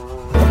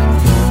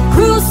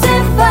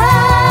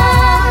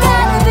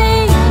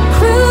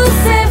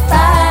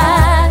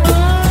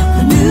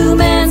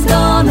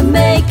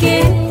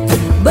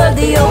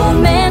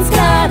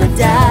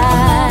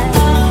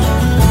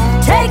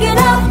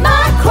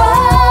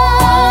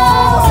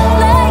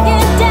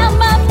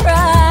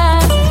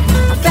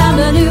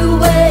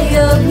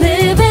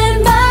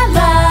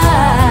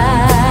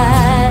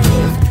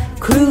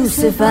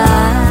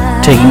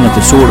taking up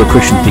the sword of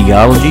Christian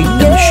theology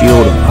and the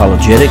shield of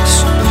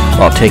apologetics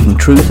while taking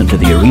truth into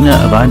the arena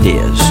of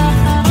ideas.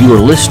 You are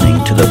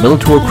listening to the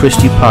Bellator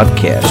Christi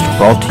podcast,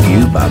 brought to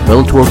you by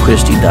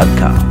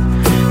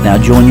BellatorChristi.com. Now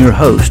join your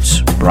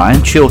hosts,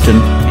 Brian Chilton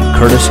and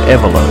Curtis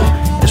Evelo,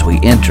 as we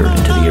enter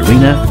into the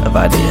arena of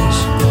ideas.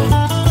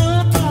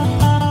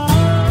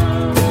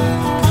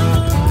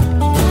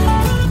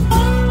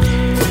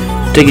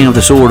 Taking up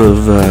the sword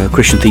of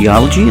Christian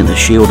theology and the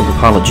shield of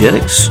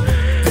apologetics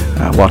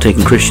while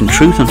taking Christian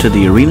truth into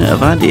the arena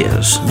of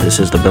ideas. This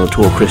is the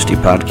Bellator Christi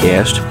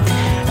podcast,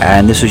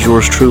 and this is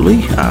yours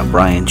truly,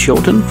 Brian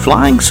Chilton,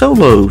 flying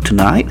solo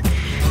tonight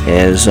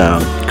as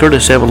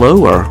Curtis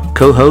Evelo, our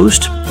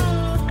co-host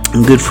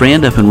and good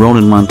friend up in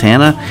Ronan,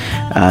 Montana.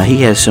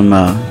 He has some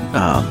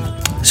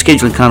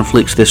scheduling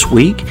conflicts this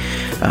week.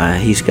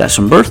 He's got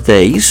some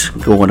birthdays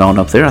going on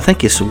up there. I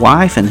think his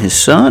wife and his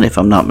son, if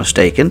I'm not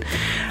mistaken.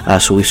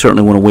 So we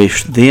certainly want to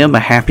wish them a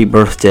happy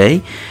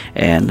birthday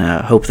and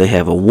hope they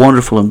have a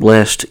wonderful and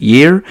blessed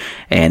year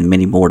and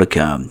many more to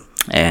come.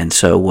 And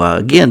so,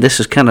 again, this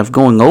is kind of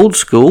going old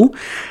school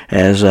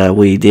as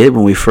we did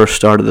when we first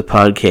started the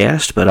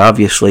podcast, but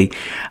obviously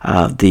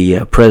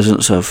the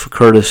presence of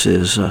Curtis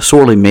is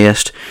sorely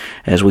missed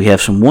as we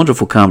have some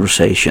wonderful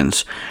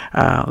conversations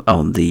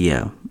on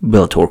the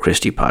Bellator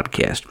Christi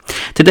podcast.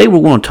 Today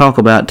we're going to talk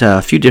about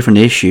a few different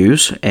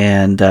issues,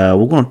 and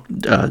we're going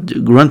to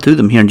run through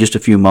them here in just a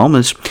few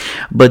moments,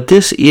 but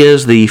this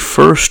is the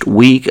first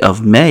week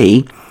of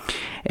May.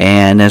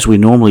 And as we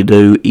normally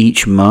do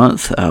each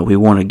month, we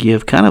want to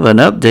give kind of an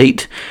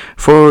update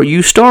for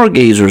you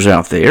stargazers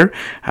out there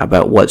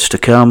about what's to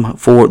come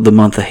for the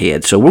month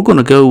ahead. So we're going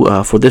to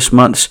go for this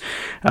month's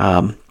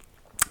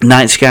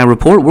night sky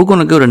report. We're going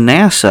to go to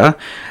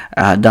NASA.com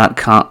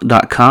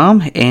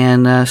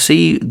and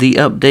see the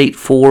update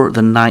for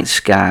the night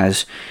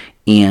skies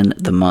in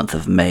the month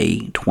of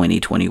May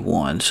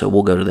 2021. So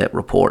we'll go to that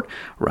report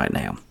right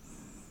now.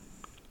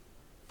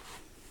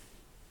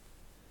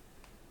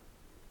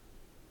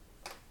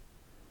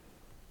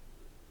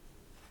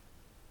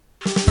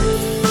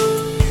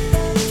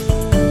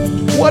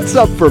 What's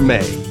up for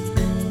May?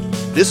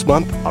 This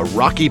month, a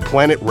rocky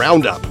planet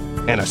roundup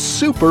and a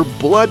super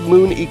blood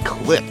moon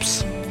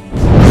eclipse.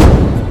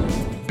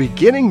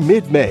 Beginning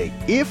mid-May,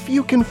 if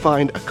you can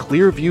find a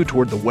clear view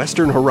toward the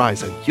western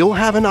horizon, you'll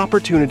have an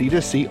opportunity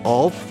to see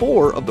all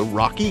 4 of the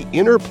rocky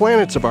inner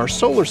planets of our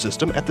solar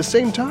system at the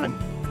same time,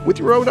 with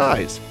your own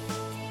eyes.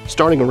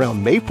 Starting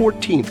around May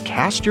 14th,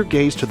 cast your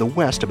gaze to the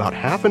west about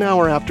half an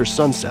hour after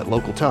sunset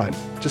local time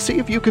to see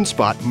if you can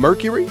spot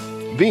Mercury,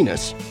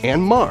 Venus,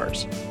 and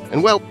Mars.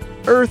 And well,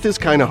 Earth is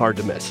kind of hard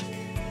to miss.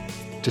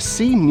 To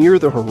see near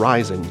the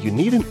horizon, you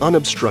need an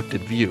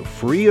unobstructed view,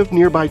 free of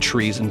nearby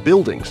trees and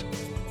buildings.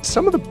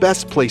 Some of the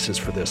best places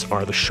for this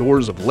are the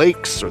shores of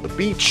lakes or the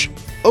beach,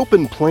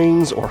 open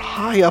plains, or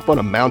high up on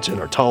a mountain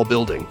or tall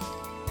building.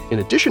 In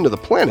addition to the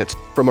planets,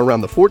 from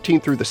around the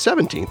 14th through the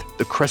 17th,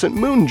 the crescent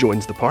moon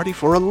joins the party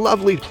for a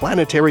lovely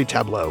planetary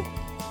tableau.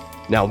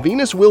 Now,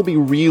 Venus will be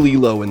really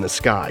low in the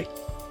sky.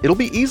 It'll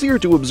be easier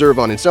to observe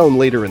on its own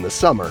later in the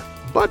summer,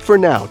 but for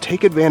now,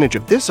 take advantage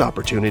of this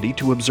opportunity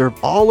to observe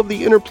all of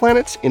the inner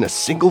planets in a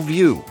single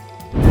view.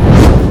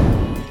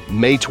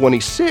 May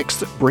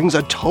 26th brings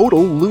a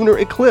total lunar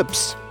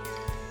eclipse.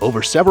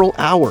 Over several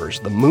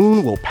hours, the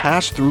moon will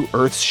pass through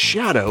Earth's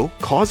shadow,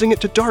 causing it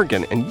to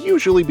darken and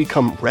usually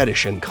become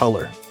reddish in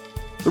color.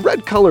 The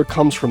red color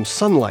comes from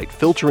sunlight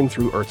filtering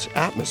through Earth's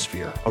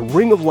atmosphere, a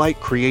ring of light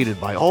created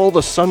by all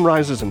the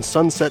sunrises and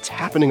sunsets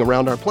happening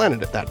around our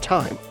planet at that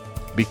time.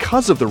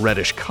 Because of the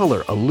reddish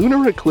color, a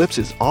lunar eclipse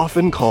is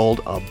often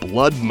called a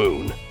blood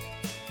moon.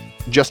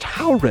 Just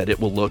how red it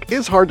will look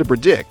is hard to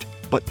predict,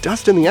 but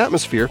dust in the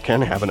atmosphere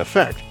can have an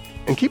effect.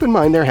 And keep in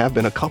mind there have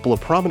been a couple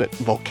of prominent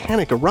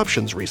volcanic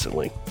eruptions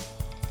recently.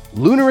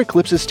 Lunar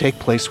eclipses take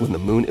place when the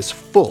moon is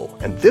full,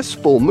 and this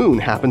full moon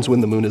happens when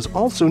the moon is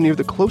also near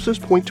the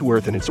closest point to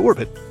Earth in its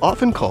orbit,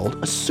 often called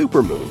a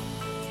supermoon.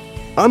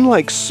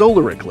 Unlike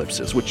solar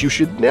eclipses, which you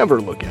should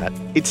never look at,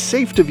 it's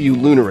safe to view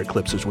lunar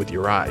eclipses with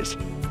your eyes.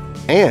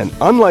 And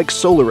unlike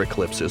solar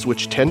eclipses,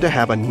 which tend to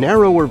have a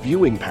narrower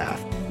viewing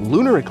path,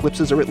 lunar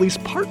eclipses are at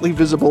least partly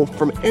visible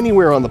from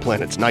anywhere on the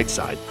planet's night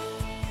side.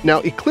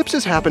 Now,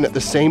 eclipses happen at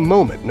the same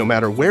moment, no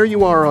matter where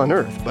you are on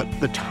Earth, but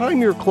the time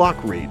your clock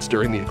reads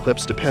during the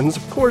eclipse depends,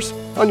 of course,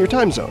 on your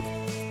time zone.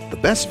 The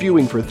best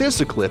viewing for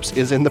this eclipse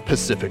is in the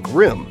Pacific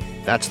Rim.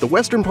 That's the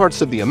western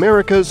parts of the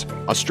Americas,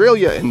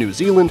 Australia and New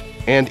Zealand,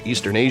 and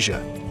Eastern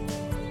Asia.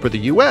 For the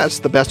US,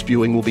 the best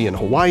viewing will be in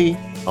Hawaii,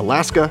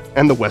 Alaska,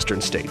 and the western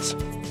states.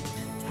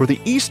 For the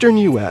eastern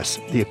US,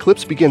 the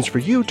eclipse begins for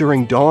you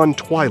during dawn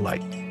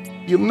twilight.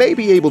 You may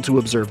be able to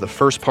observe the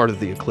first part of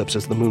the eclipse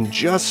as the moon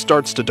just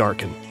starts to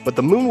darken, but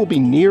the moon will be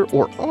near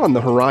or on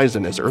the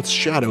horizon as Earth's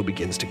shadow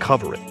begins to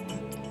cover it.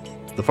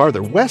 The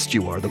farther west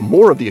you are, the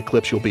more of the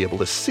eclipse you'll be able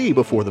to see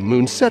before the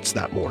moon sets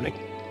that morning.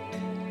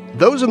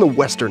 Those in the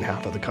western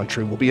half of the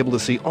country will be able to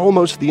see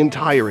almost the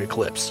entire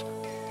eclipse.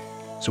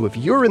 So if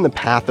you're in the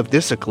path of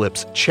this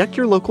eclipse, check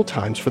your local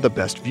times for the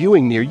best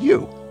viewing near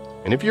you.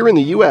 And if you're in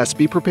the US,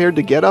 be prepared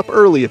to get up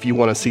early if you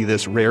want to see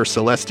this rare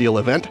celestial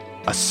event,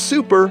 a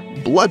super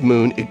blood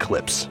moon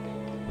eclipse.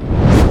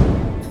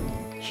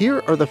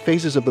 Here are the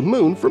phases of the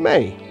moon for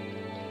May.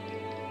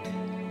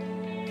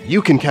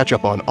 You can catch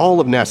up on all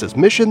of NASA's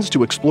missions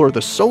to explore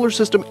the solar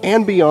system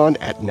and beyond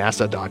at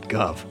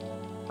nasa.gov.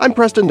 I'm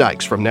Preston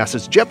Dykes from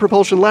NASA's Jet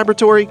Propulsion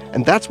Laboratory,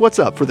 and that's what's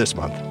up for this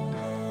month.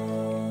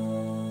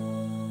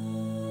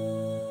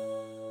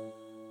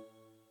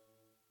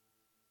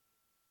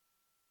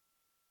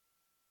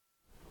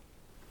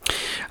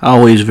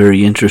 Always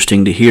very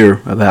interesting to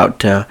hear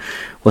about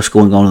what's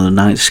going on in the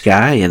night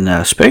sky, and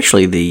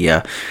especially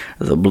the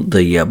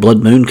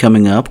blood moon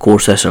coming up. Of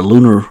course, that's a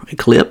lunar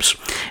eclipse,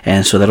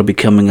 and so that'll be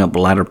coming up the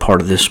latter part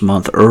of this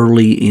month,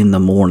 early in the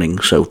morning.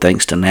 So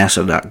thanks to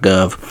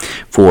NASA.gov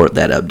for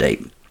that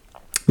update.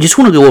 Just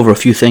want to go over a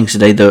few things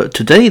today.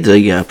 Today,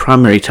 the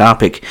primary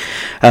topic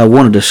I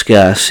want to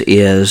discuss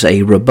is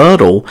a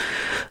rebuttal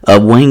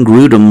of Wayne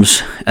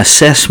Grudem's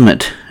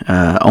assessment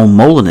on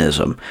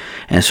Molinism,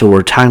 and so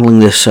we're titling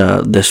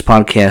this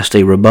podcast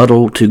 "A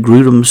Rebuttal to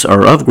Grudem's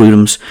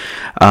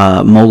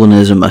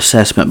Molinism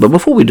Assessment." But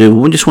before we do,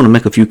 we just want to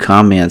make a few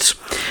comments.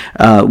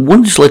 I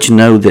want to just let you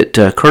know that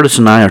Curtis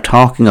and I are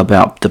talking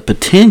about the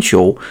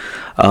potential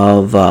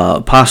of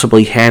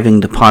possibly having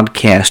the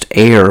podcast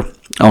air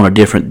on a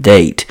different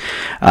date.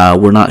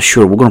 We're not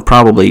sure. We're going to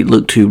probably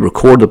look to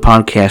record the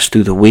podcast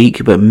through the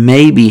week, but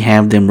maybe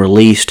have them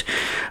released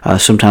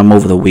sometime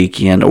over the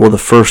weekend or the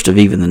first of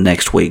even the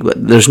next week.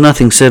 But there's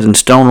nothing set in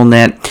stone on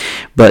that.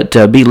 But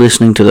be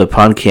listening to the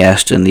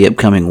podcast in the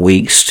upcoming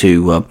weeks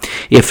to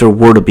if there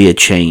were to be a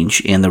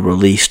change in the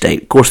release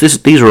date. Of course,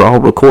 these are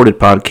all recorded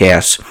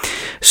podcasts,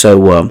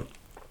 so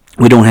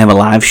we don't have a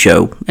live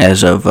show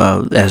as of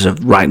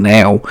right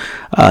now.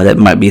 That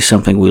might be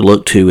something we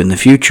look to in the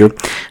future,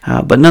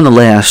 but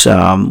nonetheless,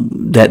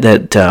 that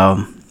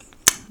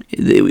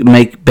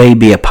may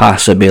be a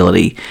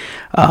possibility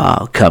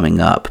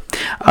coming up.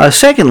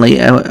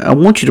 Secondly, I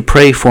want you to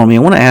pray for me. I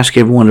want to ask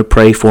everyone to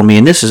pray for me,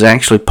 and this is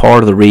actually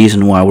part of the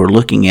reason why we're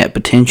looking at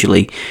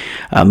potentially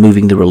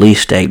moving the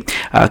release date.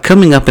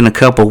 Coming up in a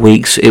couple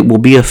weeks, it will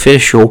be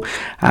official.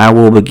 I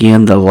will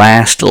begin the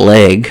last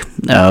leg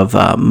of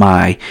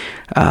my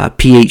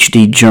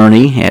PhD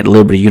journey at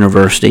Liberty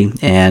University,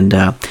 and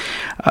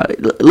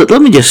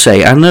let me just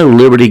say, I know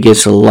Liberty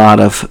gets a lot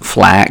of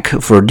flack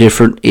for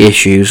different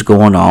issues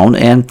going on,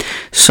 and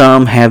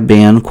some have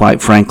been,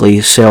 quite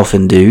frankly,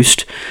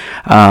 self-induced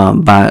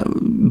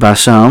by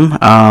some,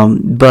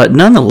 but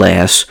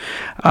nonetheless,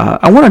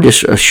 I want to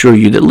just assure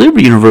you that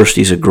Liberty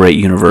University is a great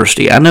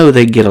university. I know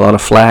they get a lot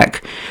of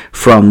flack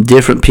from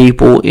different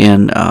people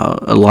in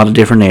a lot of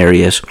different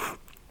areas,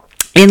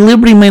 and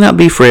Liberty may not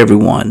be for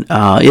everyone.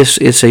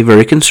 It's a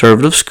very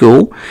conservative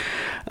school.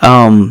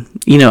 I've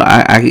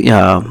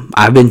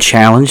been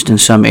challenged in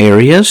some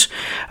areas.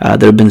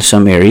 There have been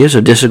some areas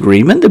of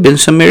disagreement. There have been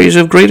some areas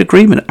of great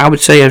agreement. I would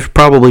say there's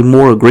probably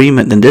more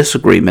agreement than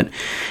disagreement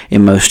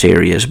in most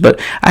areas. But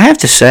I have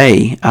to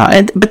say,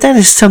 but that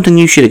is something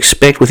you should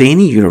expect with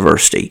any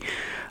university.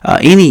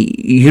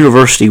 Any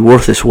university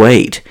worth its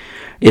weight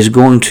is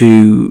going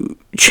to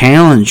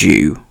challenge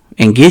you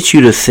and get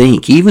you to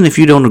think, even if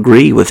you don't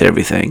agree with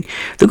everything.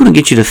 They're going to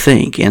get you to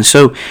think. And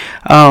so,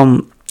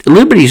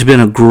 Liberty's been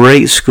a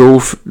great school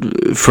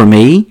for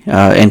me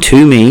and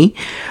to me.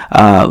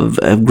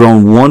 I've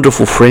grown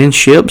wonderful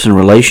friendships and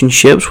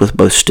relationships with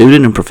both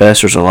student and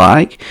professors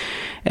alike.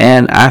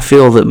 And I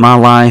feel that my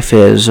life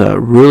has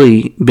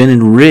really been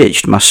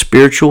enriched. My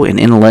spiritual and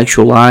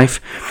intellectual life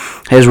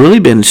has really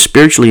been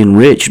spiritually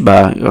enriched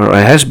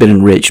has been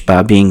enriched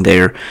by being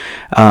there.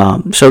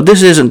 So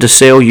this isn't to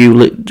sell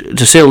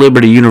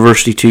Liberty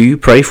University to you.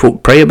 Pray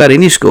about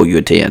any school you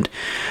attend.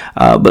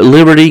 But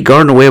Liberty,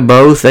 Gardner-Webb,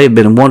 both, they've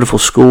been wonderful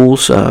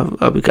schools.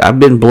 I've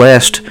been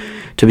blessed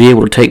to be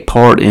able to take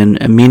part in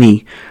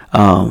many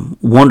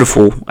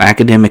wonderful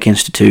academic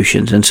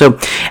institutions. And so,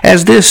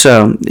 as this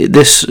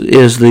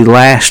is the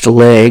last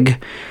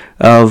leg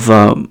of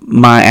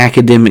my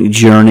academic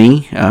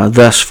journey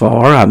thus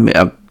far,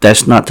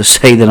 that's not to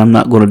say that I'm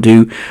not going to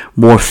do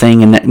more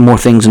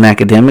things in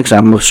academics. I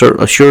most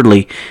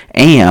assuredly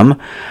am.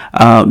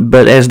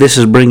 But as this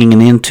is bringing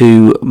an end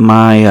to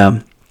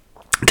my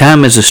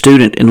time as a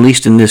student, at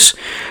least in this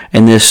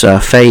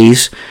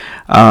phase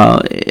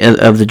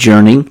of the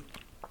journey,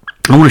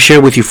 I want to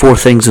share with you 4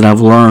 things that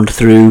I've learned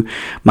through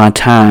my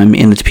time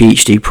in the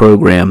PhD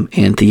program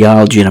in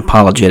theology and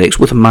apologetics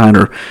with a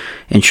minor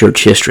in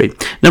church history.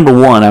 Number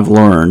 1, I've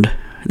learned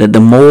that the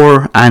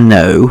more I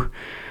know,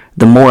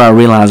 the more I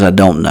realize I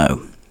don't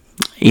know.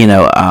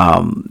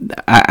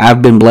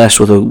 I've been blessed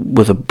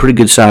with a pretty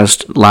good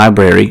sized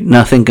library.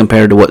 Nothing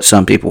compared to what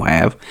some people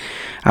have.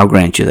 I'll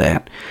grant you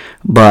that.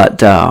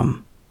 But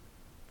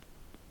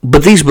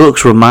these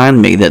books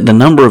remind me that the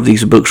number of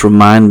these books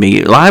remind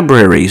me,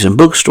 libraries and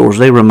bookstores,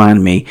 they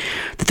remind me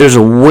that there's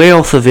a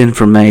wealth of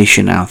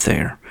information out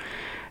there.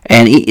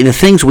 And the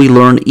things we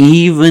learn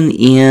even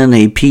in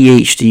a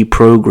PhD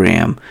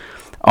program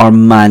are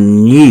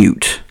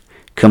minute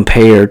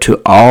compared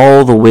to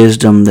all the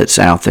wisdom that's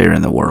out there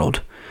in the world.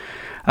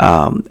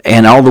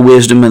 And all the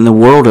wisdom in the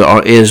world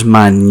is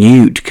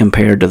minute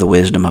compared to the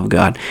wisdom of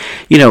God.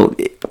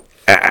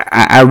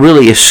 I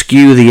really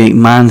eschew the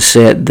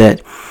mindset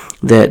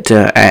that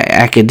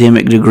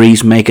academic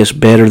degrees make us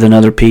better than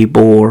other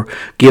people or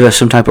give us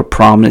some type of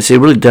prominence. It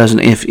really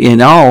doesn't. If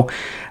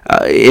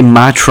in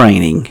my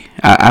training,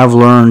 I've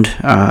learned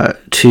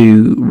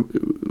to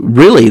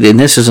really, and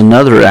this is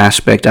another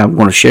aspect I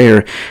want to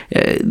share.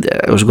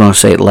 I was going to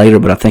say it later,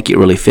 but I think it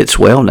really fits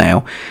well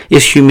now,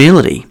 is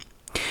humility.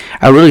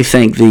 I really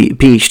think the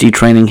PhD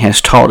training has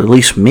taught at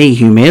least me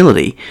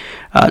humility,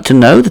 to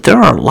know that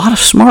there are a lot of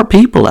smart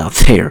people out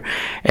there,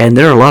 and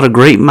there are a lot of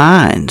great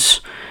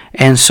minds.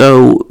 And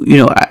so,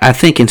 I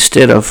think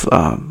instead of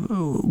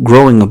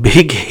growing a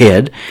big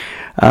head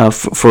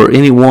for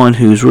anyone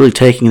who's really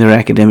taking their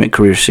academic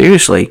career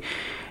seriously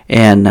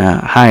and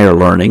higher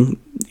learning,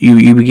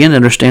 you begin to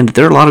understand that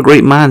there are a lot of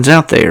great minds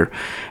out there,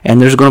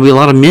 and there's going to be a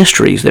lot of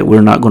mysteries that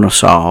we're not going to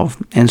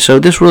solve. And so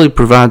this really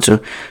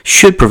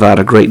should provide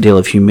a great deal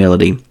of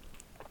humility.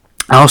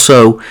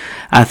 Also,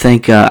 I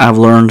think I've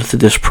learned through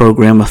this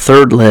program a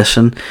third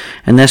lesson,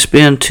 and that's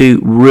been to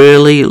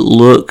really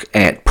look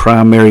at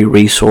primary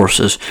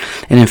resources.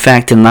 And in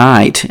fact,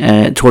 tonight,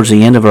 towards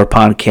the end of our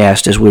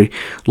podcast, as we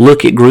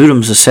look at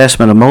Grudem's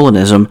assessment of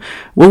Molinism,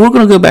 we're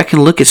going to go back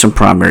and look at some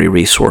primary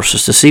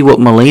resources to see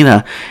what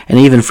Molina and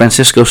even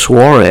Francisco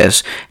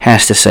Suarez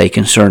has to say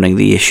concerning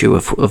the issue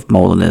of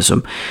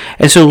Molinism.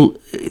 And so,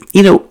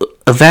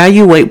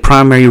 evaluate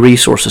primary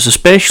resources,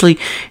 especially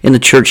in the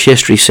church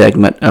history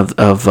segment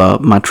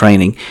of my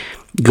training.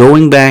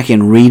 Going back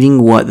and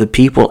reading what the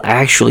people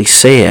actually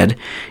said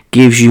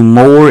gives you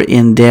more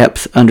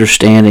in-depth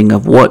understanding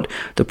of what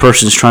the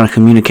person's trying to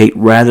communicate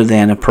rather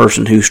than a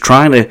person who's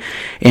trying to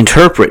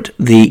interpret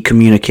the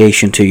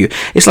communication to you.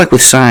 It's like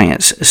with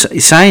science.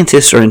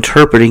 Scientists are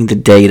interpreting the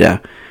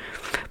data,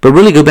 but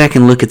really go back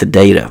and look at the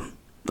data.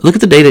 Look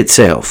at the data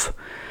itself.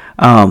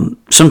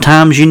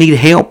 Sometimes you need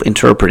help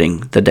interpreting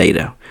the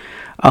data.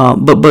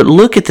 But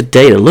look at the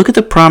data. Look at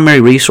the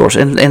primary resource.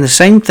 And the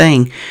same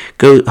thing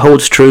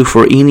holds true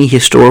for any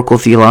historical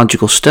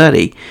theological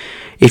study.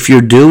 If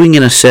you're doing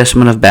an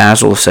assessment of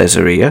Basil of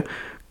Caesarea,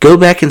 go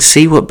back and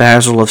see what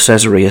Basil of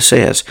Caesarea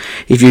says.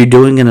 If you're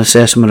doing an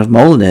assessment of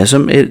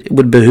Molinism, it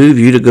would behoove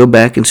you to go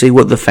back and see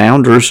what the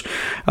founders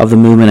of the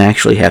movement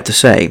actually have to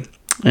say.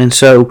 And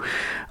so,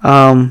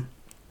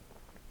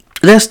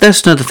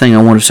 That's another thing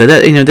I want to say.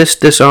 That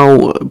this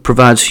all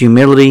provides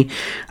humility,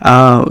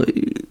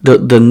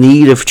 the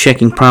need of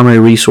checking primary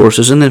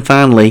resources, and then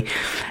finally,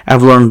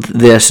 I've learned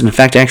this. And in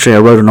fact, actually, I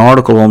wrote an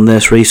article on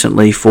this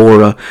recently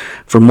for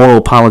Moral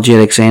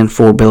Apologetics and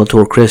for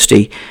Bellator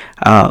Christi.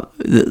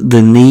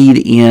 The need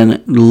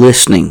in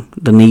listening,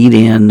 the need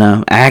in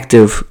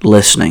active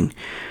listening.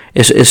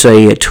 It's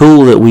a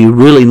tool that we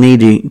really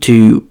need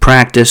to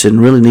practice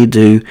and really need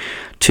to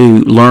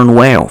learn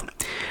well.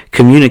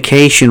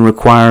 Communication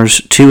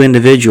requires two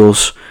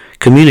individuals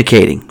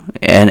communicating,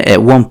 and at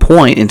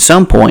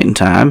some point in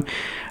time,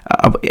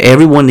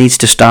 everyone needs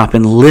to stop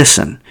and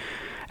listen.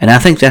 And I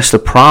think that's the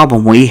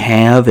problem we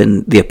have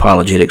in the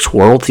apologetics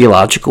world,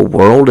 theological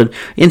world, and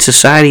in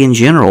society in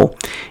general,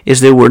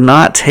 is that we're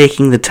not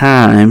taking the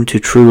time to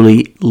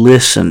truly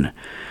listen.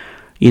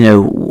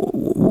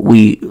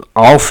 We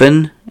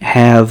often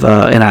have,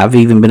 and I've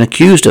even been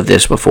accused of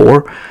this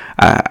before.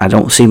 I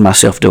don't see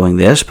myself doing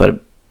this,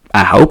 but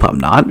I hope I'm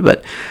not,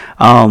 but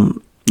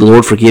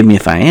Lord forgive me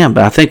if I am.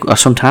 But I think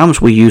sometimes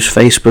we use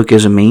Facebook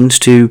as a means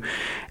to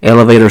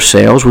elevate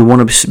ourselves. We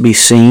want to be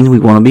seen. We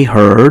want to be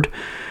heard.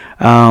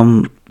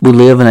 We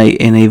live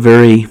in a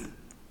very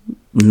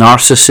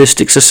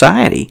narcissistic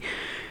society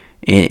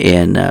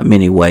in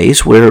many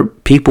ways, where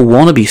people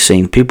want to be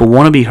seen. People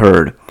want to be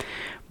heard.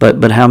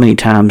 But how many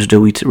times do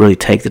we really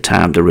take the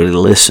time to really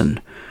listen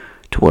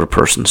to what a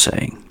person's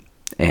saying?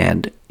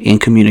 And in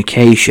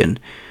communication,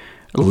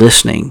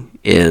 listening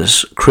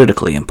is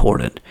critically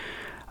important.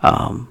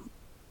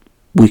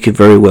 We could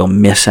very well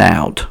miss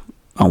out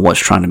on what's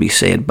trying to be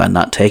said by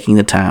not taking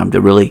the time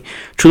to really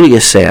truly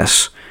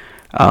assess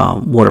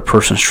what a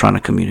person's trying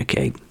to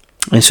communicate.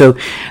 And so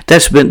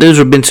those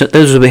have been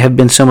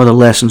some of the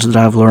lessons that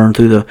I've learned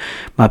through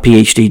my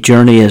PhD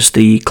journey, as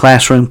the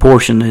classroom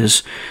portion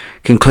has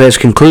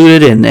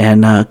concluded and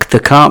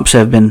the comps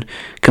have been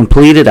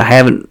completed. I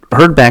haven't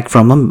heard back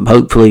from them.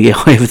 Hopefully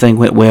everything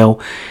went well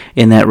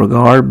in that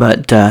regard.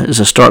 But as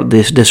I start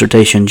this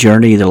dissertation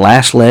journey, the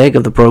last leg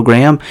of the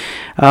program,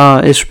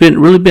 it's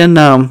really been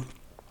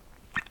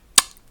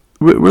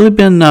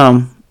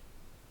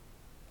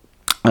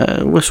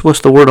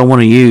what's the word I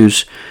want to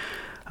use?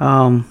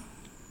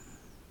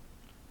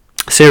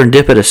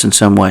 Serendipitous in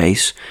some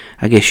ways,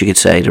 I guess you could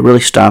say, to really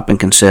stop and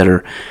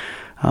consider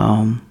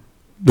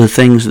the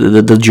things,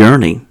 the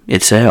journey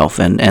itself,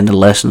 and the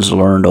lessons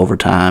learned over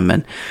time,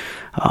 and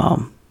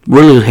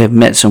really have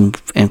met some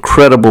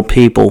incredible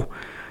people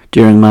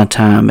during my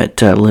time at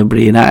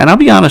Liberty. And I'll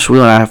be honest with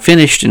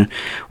you,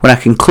 when I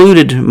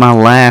concluded my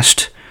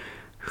last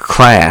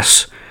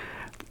class,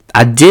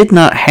 I did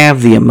not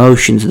have the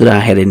emotions that I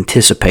had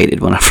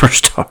anticipated when I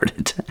first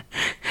started.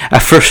 I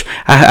first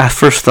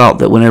thought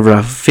that whenever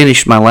I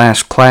finished my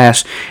last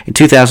class in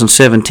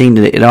 2017,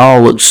 that it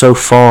all looked so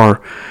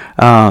far,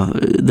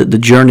 the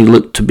journey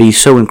looked to be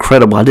so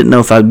incredible. I didn't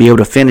know if I'd be able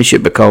to finish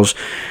it because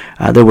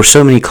there were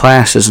so many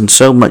classes and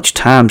so much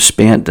time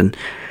spent, and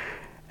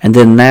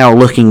then now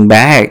looking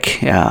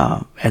back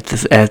as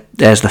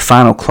the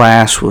final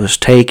class was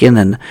taken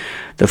and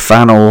the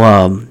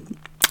final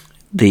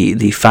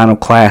the final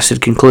class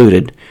had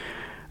concluded,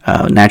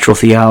 natural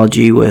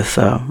theology with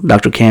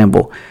Dr.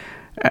 Campbell,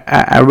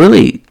 I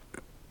really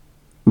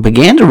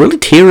began to really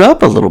tear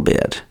up a little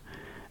bit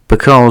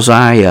because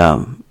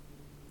I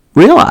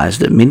realized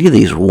that many of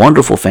these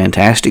wonderful,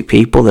 fantastic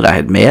people that I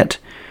had met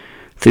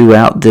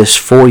throughout this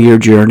 4-year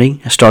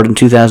journey, I started in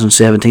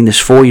 2017,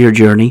 this 4-year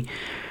journey,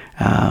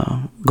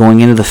 going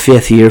into the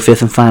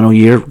fifth and final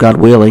year, God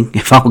willing,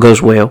 if all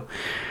goes well,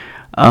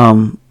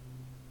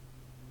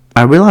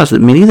 I realized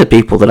that many of the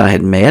people that I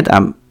had met,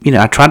 I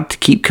tried to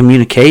keep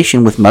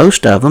communication with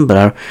most of them, but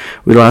I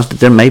realized that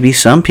there may be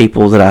some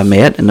people that I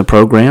met in the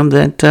program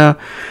that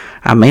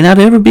I may not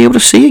ever be able to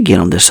see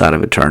again on this side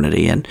of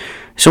eternity. And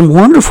some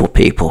wonderful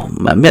people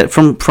I met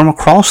from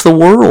across the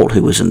world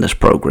who was in this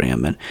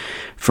program, and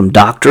from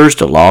doctors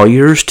to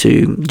lawyers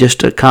to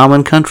just a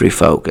common country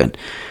folk, and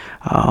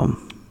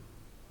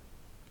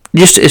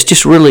it's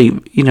just really,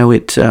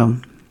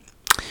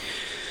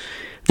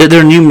 there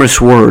are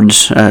numerous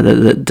words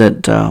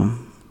that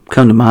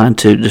come to mind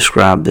to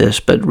describe this,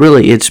 but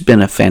really it's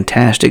been a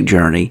fantastic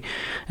journey,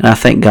 and I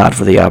thank God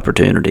for the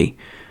opportunity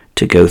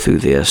to go through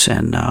this.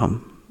 And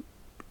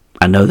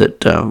I know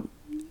that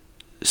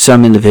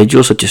some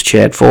individuals, such as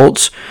Chad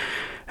Fultz,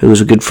 who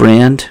was a good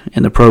friend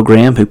in the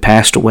program, who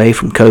passed away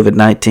from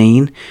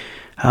COVID-19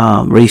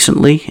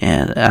 recently,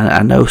 and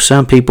I know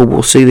some people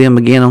will see them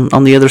again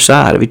on the other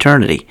side of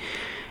eternity.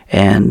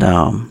 And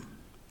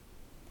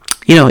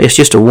it's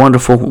just been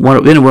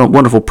a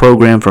wonderful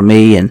program for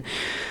me, and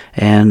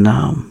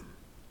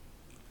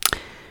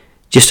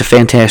just a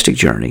fantastic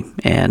journey,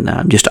 and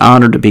I'm just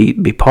honored to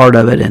be part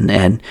of it,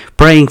 and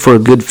praying for a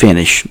good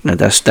finish.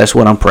 That's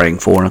what I'm praying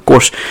for, and of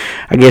course,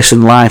 I guess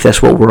in life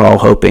that's what we're all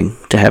hoping,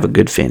 to have a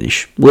good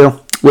finish.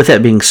 Well, with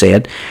that being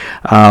said,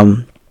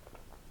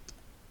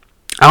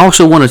 I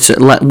also want to say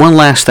one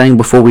last thing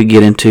before we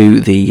get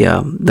into the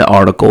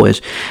article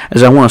is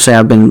I want to say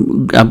I've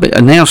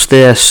announced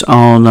this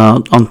on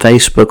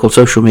Facebook, on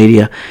social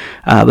media,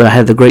 but I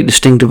have the great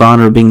distinctive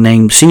honor of being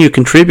named senior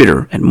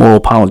contributor at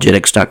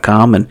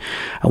moralapologetics.com, and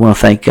I want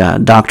to thank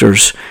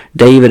Doctors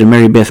David and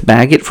Mary Beth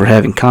Baggett for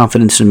having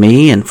confidence in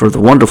me, and for the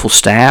wonderful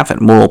staff at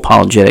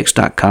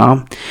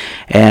moralapologetics.com.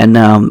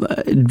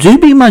 And do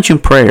be much in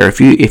prayer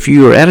if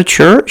you are at a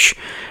church.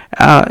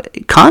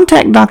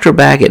 Contact Dr.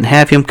 Baggett and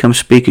have him come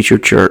speak at your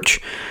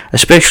church,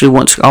 especially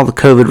once all the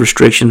COVID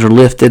restrictions are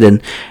lifted and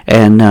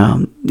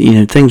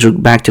things are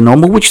back to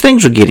normal, which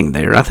things are getting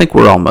there. I think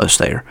we're almost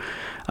there.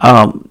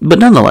 But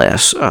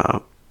nonetheless,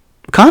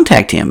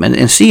 contact him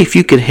and see if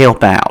you could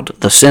help out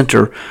the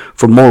Center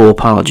for Moral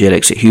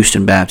Apologetics at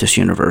Houston Baptist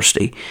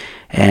University.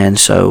 And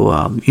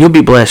so you'll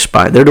be blessed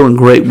by it. They're doing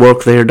great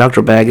work there.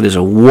 Dr. Baggett is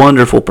a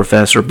wonderful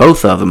professor.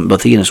 Both of them,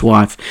 both he and his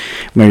wife,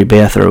 Mary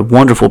Beth, are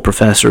wonderful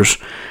professors.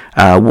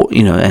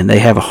 And they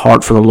have a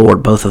heart for the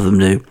Lord. Both of them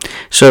do.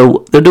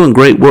 So they're doing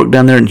great work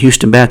down there in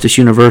Houston Baptist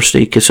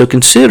University. So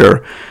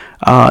consider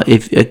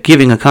if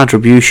giving a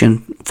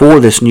contribution for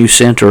this new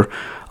center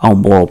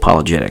on moral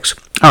apologetics.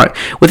 All right.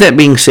 With that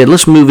being said,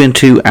 let's move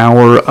into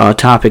our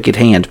topic at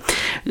hand.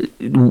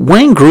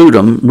 Wayne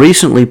Grudem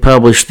recently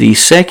published the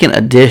second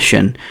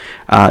addition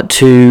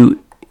to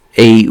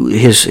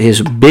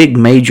his big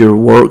major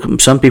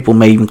work. Some people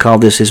may even call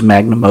this his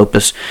magnum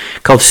opus,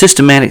 called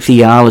Systematic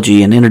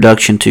Theology: An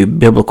Introduction to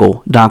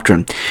Biblical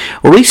Doctrine.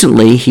 Well,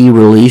 recently he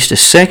released a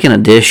second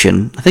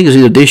edition. I think it was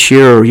either this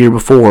year or year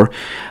before.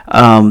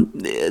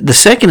 The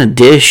second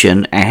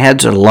edition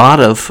adds a lot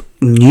of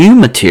new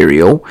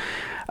material,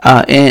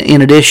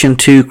 in addition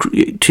to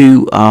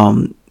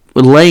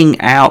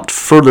laying out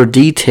further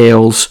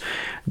details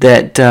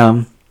that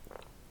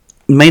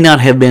may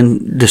not have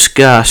been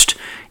discussed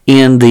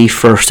in the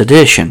first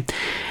edition.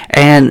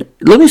 And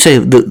let me say,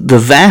 the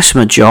vast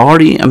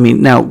majority,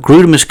 now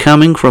Grudem is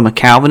coming from a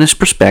Calvinist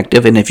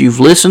perspective, and if you've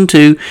listened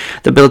to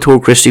the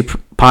Bellator Christi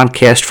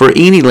podcast for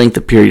any length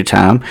of period of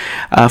time,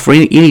 for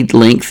any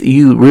length,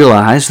 you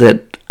realize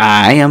that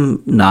I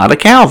am not a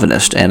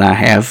Calvinist, and I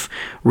have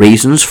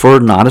reasons for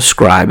not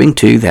ascribing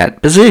to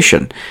that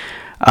position.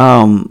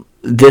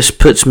 This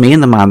puts me in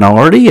the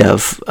minority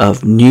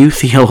of new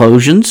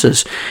theologians,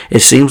 as it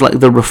seems like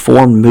the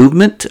Reformed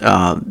movement,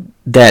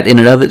 that in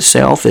and of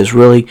itself is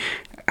really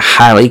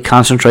highly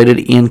concentrated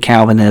in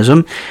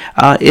Calvinism,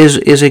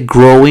 is a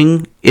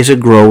growing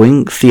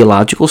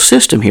theological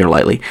system here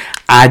lately.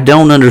 I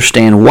don't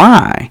understand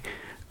why,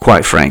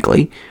 quite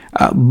frankly,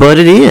 but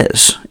it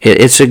is.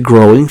 It's a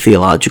growing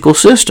theological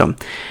system,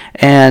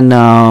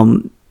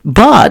 and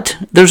but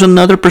there's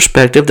another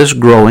perspective that's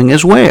growing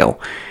as well.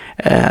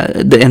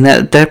 And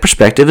that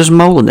perspective is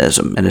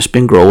Molinism, and it's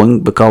been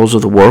growing because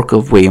of the work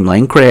of William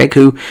Lane Craig,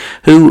 who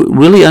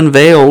really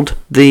unveiled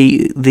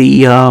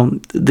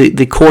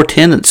the core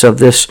tenets of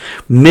this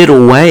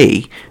middle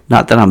way.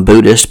 Not that I'm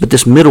Buddhist, but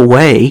this middle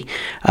way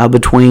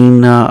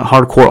between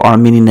hardcore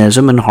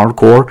Arminianism and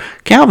hardcore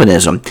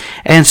Calvinism.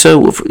 And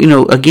so,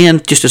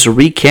 again, just as a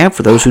recap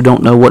for those who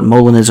don't know what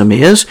Molinism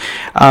is,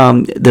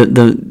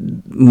 the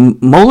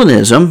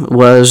Molinism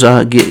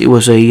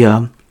was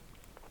a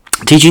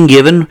teaching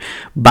given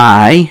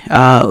by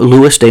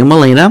Louis de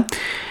Molina,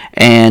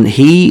 and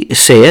he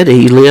said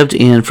he lived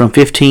from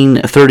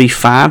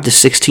 1535 to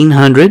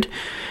 1600.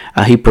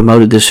 He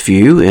promoted this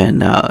view,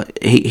 and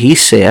he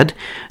said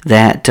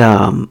that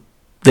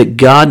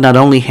God not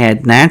only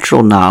had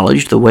natural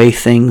knowledge, the way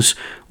things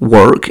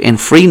work, and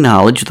free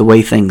knowledge, the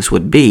way things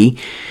would be,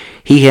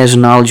 he has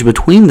knowledge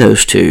between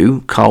those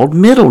two called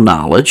middle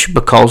knowledge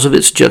because of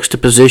its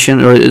juxtaposition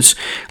or its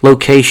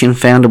location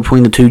found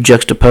between the two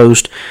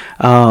juxtaposed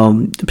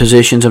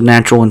positions of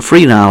natural and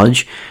free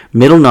knowledge.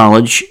 Middle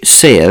knowledge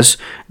says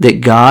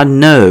that God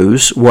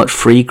knows what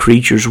free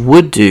creatures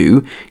would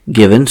do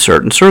given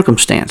certain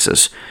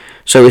circumstances.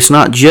 So it's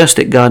not just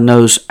that God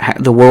knows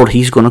the world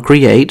He's going to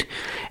create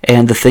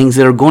and the things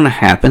that are going to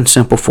happen,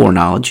 simple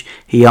foreknowledge.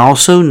 He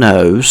also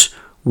knows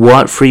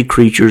what free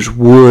creatures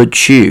would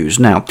choose.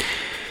 Now,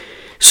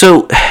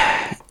 so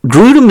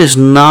Grudem is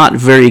not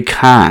very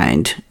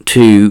kind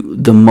to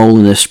the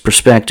Molinist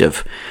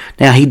perspective.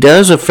 Now, he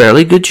does a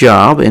fairly good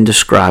job in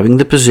describing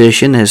the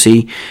position as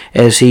he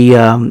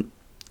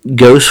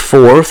goes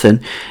forth,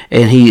 and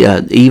he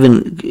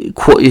even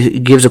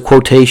gives a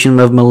quotation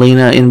of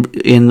Molina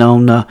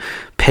on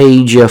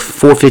page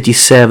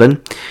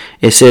 457.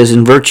 It says,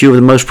 "In virtue of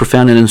the most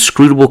profound and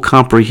inscrutable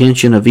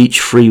comprehension of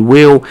each free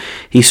will,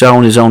 he saw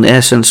in his own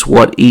essence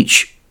what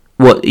each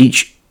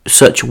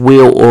such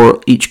will or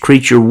each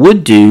creature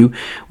would do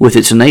with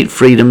its innate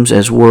freedoms,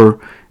 as were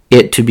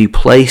it to be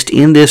placed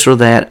in this or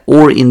that,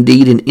 or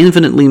indeed in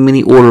infinitely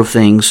many order of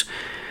things,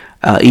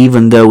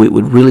 even though it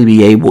would really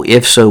be able,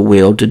 if so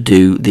willed, to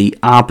do the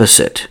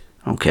opposite."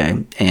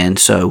 Okay, and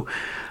so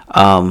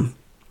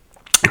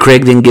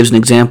Craig then gives an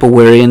example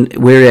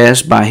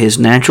whereas by his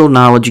natural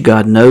knowledge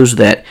God knows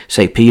that,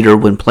 say, Peter,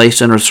 when placed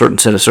under a certain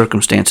set of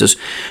circumstances,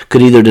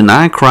 could either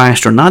deny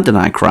Christ or not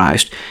deny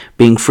Christ,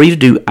 being free to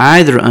do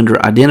either under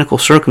identical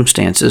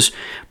circumstances.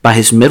 By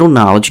his middle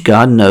knowledge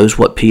God knows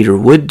what Peter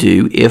would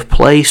do if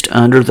placed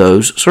under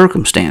those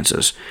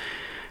circumstances.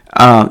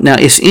 Now,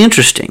 it's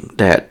interesting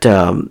that,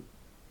 and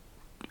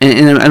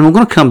we're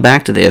going to come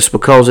back to this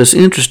because it's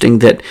interesting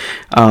that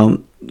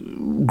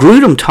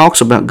Grudem talks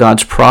about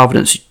God's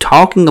providence,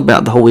 talking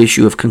about the whole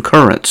issue of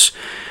concurrence,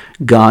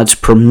 God's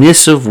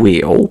permissive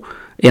will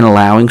in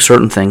allowing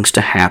certain things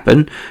to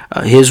happen,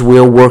 His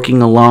will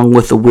working along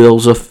with the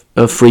wills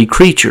of free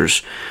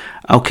creatures.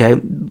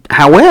 Okay,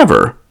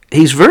 however,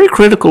 he's very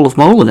critical of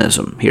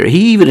Molinism here.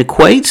 He even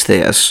equates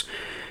this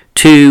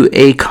to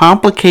a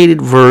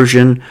complicated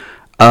version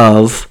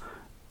of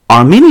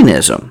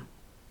Arminianism.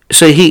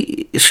 So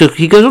he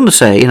goes on to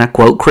say, and I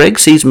quote, "Craig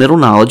sees middle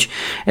knowledge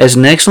as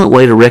an excellent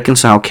way to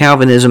reconcile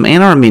Calvinism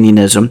and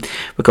Arminianism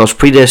because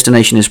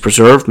predestination is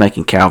preserved,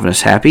 making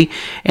Calvinists happy,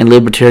 and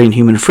libertarian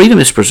human freedom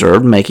is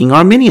preserved, making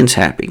Arminians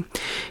happy."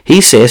 He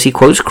says, he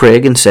quotes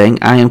Craig in saying,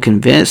 "I am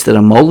convinced that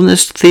a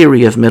Molinist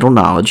theory of middle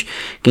knowledge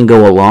can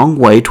go a long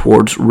way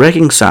towards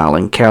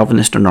reconciling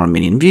Calvinist and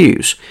Arminian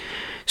views."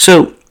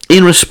 So,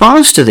 in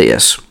response to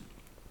this,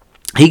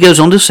 he goes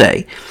on to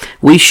say,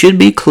 "We should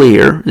be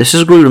clear," this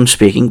is Grudem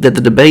speaking, "that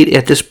the debate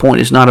at this point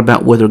is not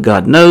about whether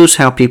God knows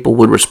how people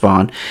would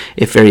respond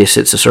if various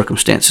sets of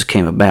circumstances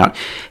came about."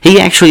 He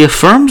actually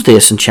affirms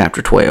this in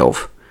chapter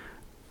 12.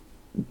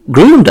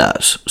 Grudem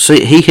does. So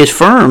he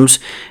affirms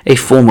a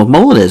form of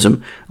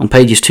Molinism on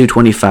pages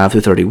 225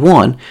 through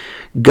 31.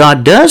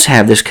 God does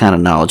have this kind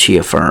of knowledge, he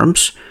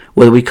affirms,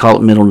 whether we call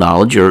it middle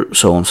knowledge or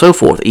so on and so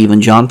forth.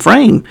 Even John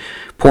Frame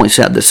points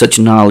out that such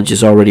knowledge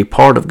is already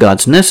part of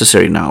God's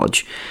necessary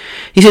knowledge.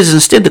 He says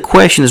instead the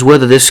question is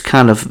whether this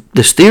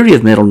theory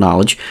of middle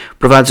knowledge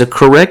provides a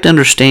correct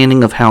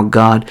understanding of how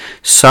God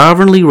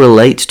sovereignly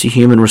relates to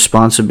human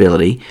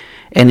responsibility,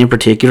 and in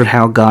particular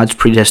how God's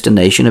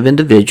predestination of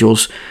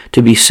individuals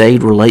to be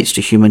saved relates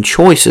to human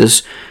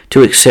choices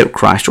to accept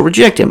Christ or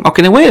reject Him.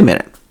 Okay, now wait a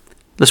minute.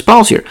 Let's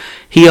pause here.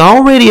 He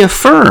already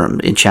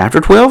affirmed in chapter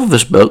 12 of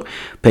his book,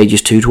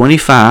 pages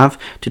 225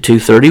 to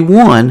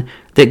 231,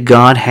 that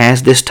God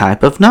has this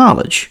type of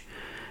knowledge.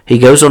 He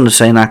goes on to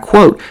say, and I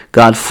quote,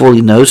 "God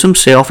fully knows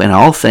Himself and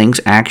all things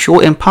actual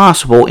and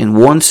possible in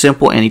one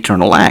simple and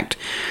eternal act."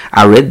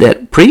 I read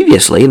that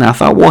previously, and I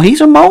thought, well,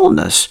 he's a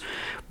Molinist.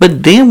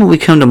 But then when we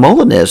come to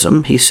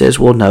Molinism, he says,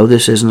 well, no,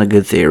 this isn't a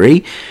good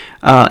theory.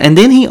 And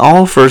then he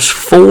offers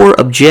four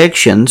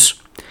objections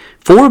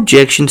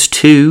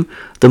to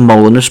the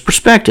Molinist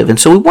perspective. And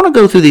so we want to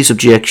go through these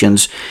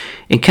objections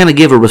and kind of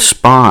give a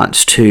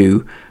response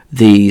to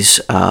these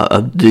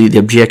the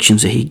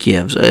objections that he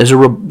gives,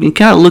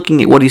 kind of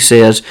looking at what he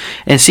says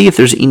and see if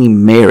there's any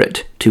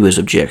merit to his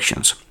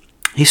objections.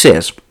 He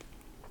says,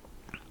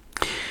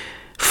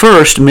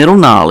 First, middle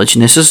knowledge,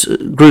 and this is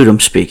Grudem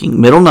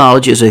speaking, middle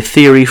knowledge is a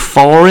theory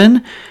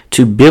foreign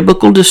to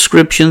biblical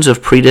descriptions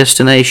of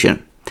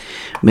predestination.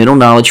 Middle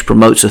knowledge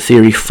promotes a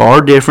theory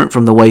far different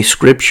from the way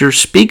Scripture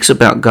speaks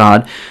about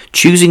God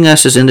choosing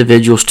us as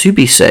individuals to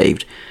be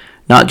saved,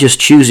 not just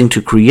choosing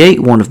to create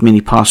one of many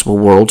possible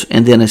worlds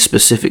and then a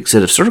specific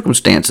set of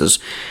circumstances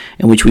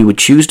in which we would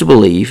choose to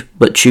believe,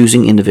 but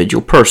choosing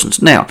individual persons.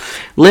 Now,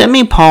 let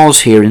me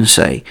pause here and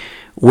say,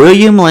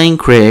 William Lane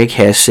Craig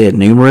has said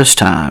numerous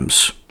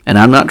times, and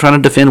I'm not trying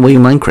to defend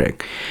William Lane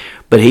Craig,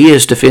 but he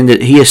has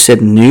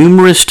said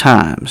numerous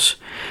times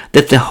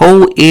that the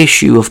whole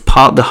issue of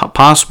the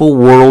possible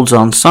worlds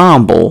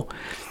ensemble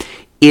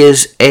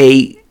is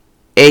a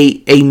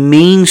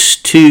means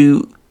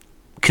to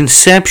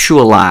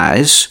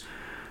conceptualize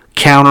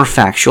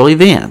counterfactual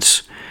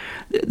events.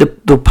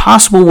 The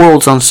possible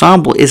worlds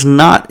ensemble is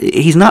not,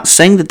 he's not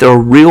saying that there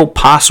are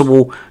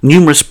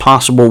numerous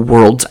possible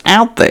worlds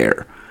out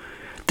there.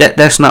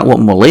 That's not what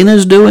Molina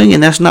is doing,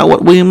 and that's not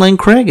what William Lane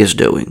Craig is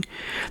doing.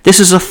 This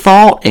is a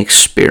thought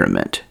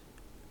experiment.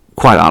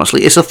 Quite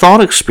honestly, it's a thought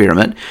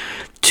experiment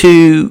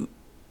to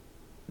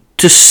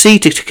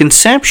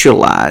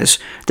conceptualize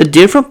the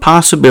different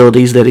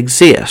possibilities that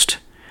exist.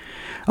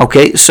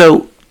 Okay,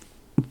 so,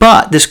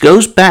 but this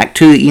goes back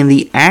to, in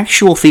the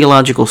actual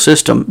theological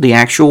system, the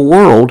actual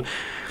world,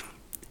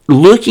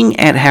 looking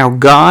at how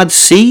God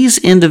sees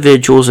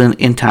individuals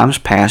in times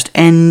past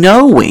and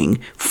knowing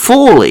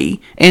fully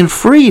and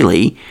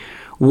freely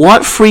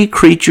what free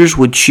creatures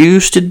would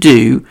choose to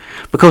do,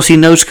 because he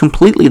knows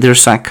completely their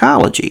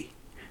psychology.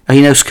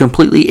 He knows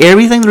completely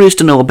everything there is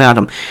to know about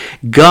them.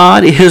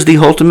 God is the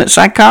ultimate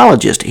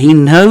psychologist. He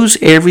knows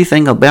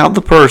everything about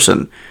the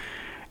person.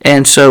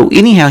 And so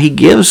anyhow, he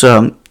gives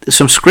some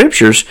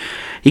scriptures.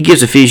 He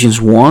gives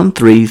Ephesians 1,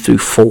 3 through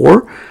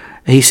 4.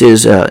 He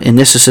says, in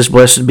this it says,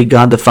 "Blessed be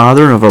God the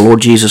Father of our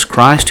Lord Jesus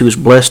Christ, who has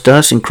blessed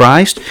us in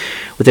Christ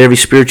with every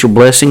spiritual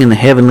blessing in the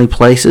heavenly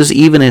places,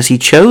 even as he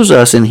chose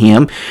us in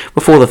him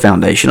before the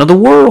foundation of the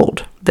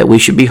world, that we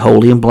should be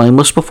holy and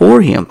blameless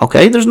before him."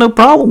 Okay, there's no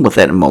problem with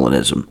that in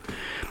Molinism.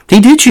 He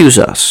did choose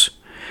us.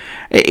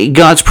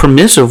 God's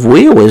permissive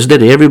will is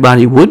that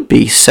everybody would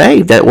be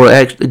saved.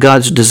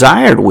 God's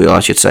desired will,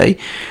 I should say,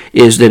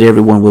 is that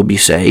everyone will be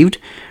saved.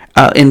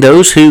 And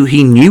those who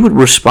he knew would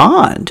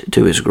respond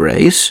to his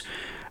grace,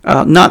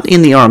 not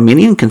in the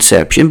Arminian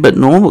conception, but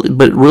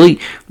really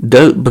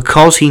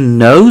because he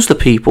knows the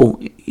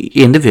people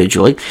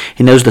individually,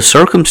 he knows the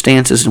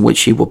circumstances in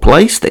which he will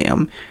place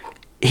them.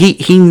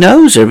 He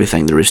knows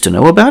everything there is to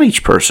know about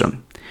each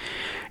person.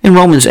 In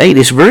Romans 8,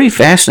 it's very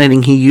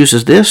fascinating he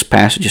uses this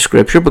passage of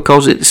Scripture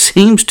because it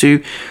seems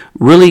to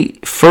really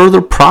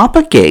further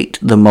propagate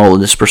the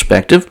Molinist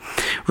perspective.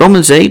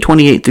 Romans 8,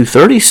 28 through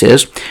 30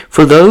 says,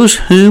 "For those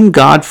whom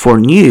God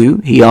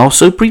foreknew, he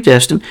also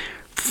predestined,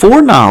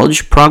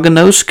 foreknowledge,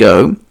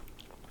 prognosko."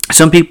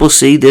 Some people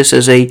see this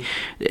as an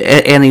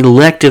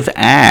elective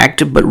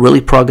act, but really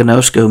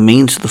prognosko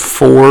means the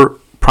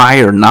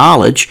prior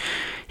knowledge.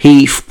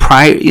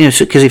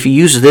 Because if he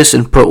uses this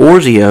in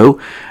proorsio,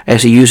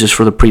 as he uses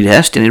for the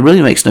predestined, it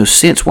really makes no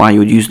sense why you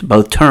would use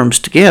both terms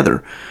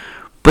together.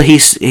 But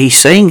he's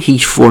saying he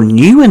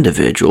foreknew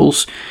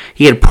individuals,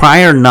 he had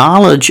prior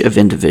knowledge of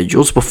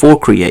individuals before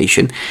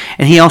creation,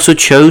 and he also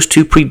chose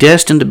to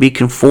predestine to be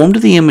conformed to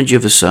the image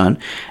of his Son,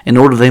 in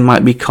order they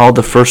might be called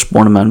the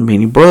firstborn among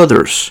many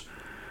brothers.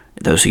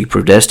 Those he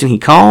predestined he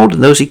called,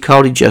 and those he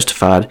called he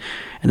justified,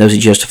 and those he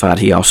justified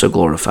he also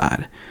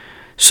glorified.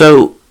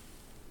 So,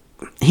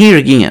 here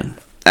again,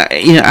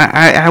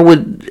 I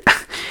would,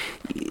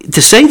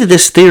 to say that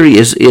this theory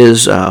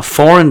is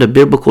foreign to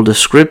biblical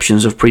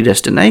descriptions of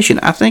predestination,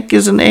 I think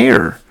is an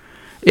error.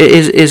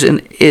 It is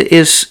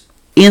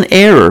in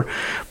error,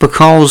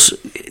 because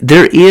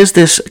there is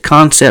this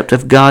concept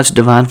of God's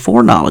divine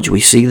foreknowledge.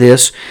 We see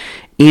this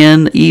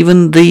in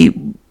even the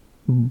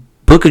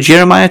book of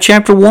Jeremiah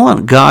chapter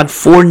 1. God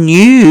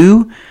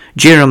foreknew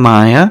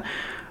Jeremiah.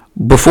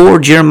 Before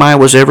Jeremiah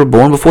was ever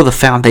born, before the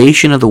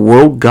foundation of the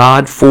world,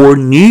 God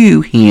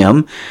foreknew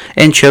him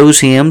and chose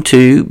him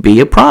to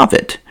be a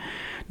prophet.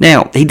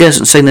 Now, he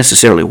doesn't say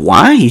necessarily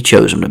why he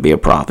chose him to be a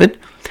prophet,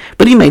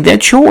 but he made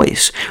that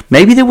choice.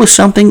 Maybe there was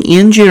something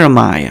in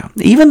Jeremiah,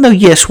 even though,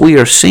 yes, we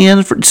are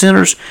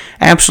sinners,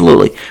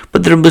 absolutely,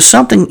 but there was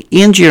something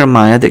in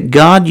Jeremiah that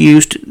God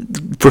used,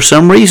 for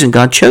some reason,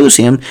 God chose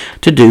him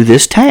to do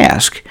this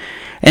task.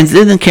 And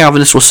then the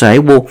Calvinists will say,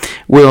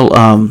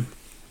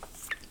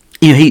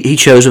 he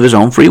chose of his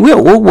own free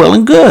will. Well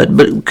and good,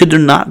 but could there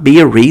not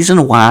be a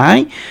reason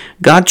why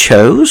God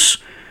chose?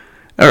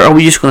 Or are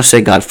we just going to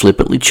say God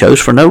flippantly chose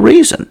for no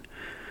reason?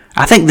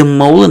 I think the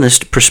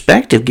Molinist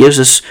perspective gives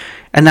us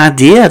an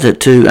idea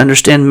to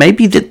understand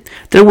maybe that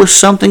there was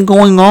something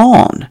going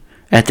on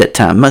at that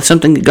time,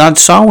 something that God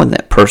saw in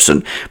that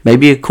person.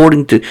 Maybe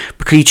because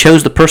he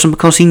chose the person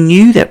because he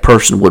knew that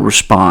person would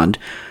respond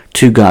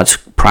to God's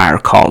prior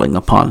calling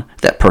upon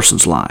that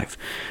person's life.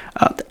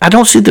 I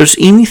don't see there's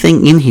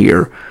anything in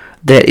here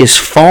that is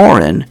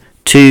foreign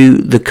to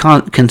the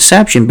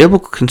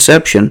biblical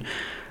conception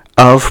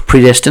of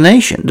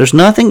predestination. There's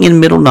nothing in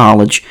middle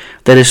knowledge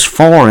that is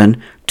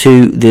foreign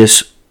to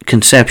this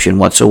conception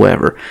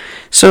whatsoever.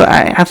 So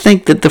I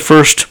think that the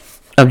first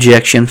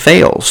objection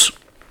fails.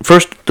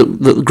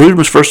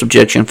 Grudem's first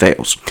objection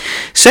fails.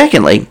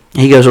 Secondly,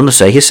 he goes on to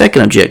say, his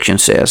second objection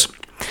says,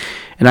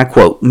 and I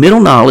quote, "Middle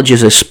knowledge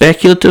is a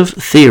speculative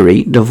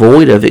theory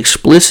devoid of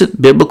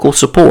explicit biblical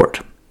support.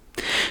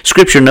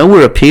 Scripture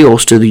nowhere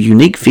appeals to the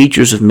unique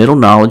features of middle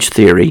knowledge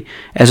theory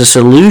as a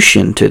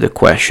solution to the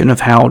question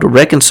of how to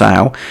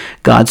reconcile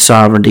God's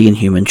sovereignty and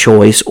human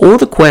choice, or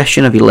the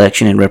question of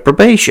election and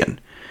reprobation."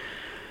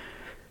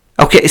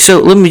 Okay, so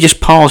let me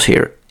just pause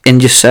here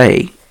and just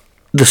say,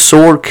 the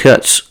sword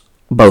cuts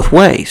both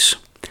ways.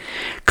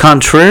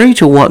 Contrary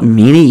to what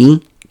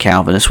many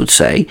Calvinists would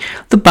say,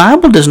 the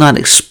Bible does not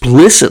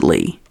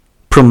explicitly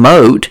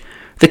promote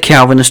the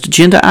Calvinist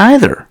agenda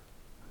either.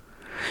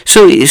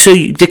 So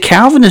the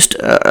Calvinist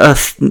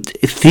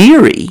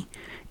theory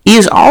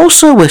is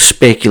also a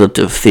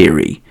speculative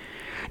theory,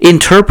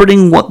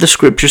 interpreting what the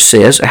Scripture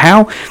says,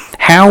 how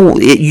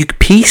you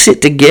piece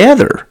it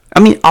together. I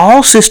mean,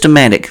 all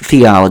systematic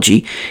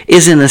theology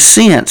is, in a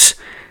sense,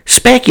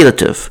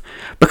 speculative,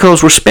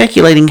 because we're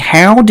speculating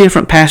how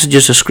different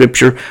passages of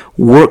Scripture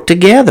work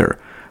together.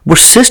 We're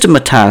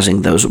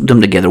systematizing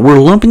them together. We're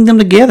lumping them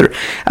together.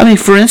 I mean,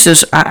 for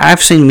instance,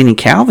 I've seen many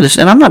Calvinists,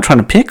 and I'm not trying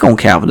to pick on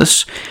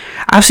Calvinists.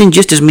 I've seen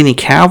just as many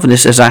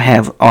Calvinists as I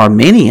have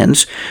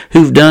Arminians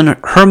who've done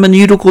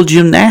hermeneutical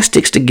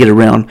gymnastics to get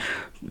around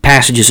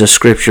passages of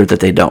Scripture that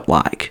they don't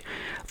like.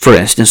 For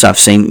instance, I've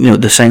seen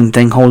the same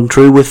thing holding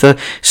true with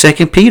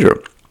 2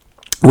 Peter.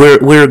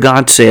 Where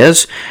God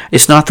says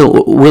it's not the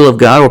will of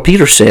God, or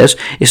Peter says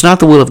it's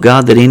not the will of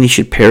God that any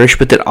should perish,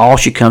 but that all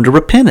should come to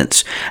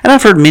repentance. And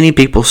I've heard many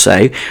people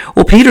say,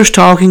 well, Peter's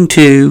talking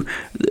to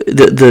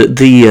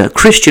the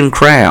Christian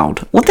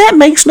crowd. Well, that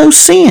makes no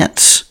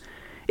sense.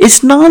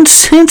 It's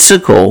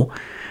nonsensical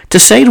to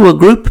say to a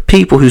group of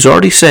people who's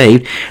already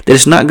saved that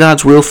it's not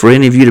God's will for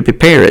any of you to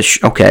perish.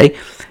 Okay,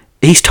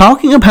 he's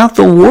talking about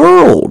the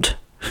world.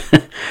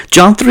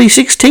 John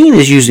 3:16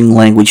 is using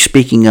language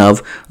speaking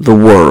of the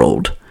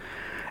world.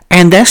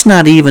 And that's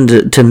not even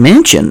to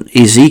mention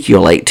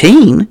Ezekiel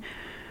 18,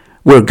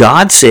 where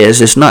God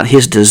says it's not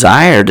his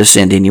desire to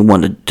send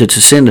anyone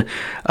to send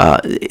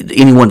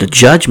anyone to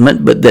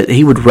judgment, but that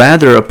he would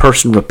rather a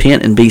person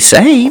repent and be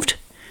saved.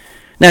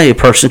 Now a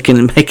person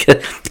can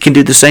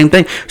do the same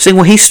thing, saying,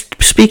 well, he's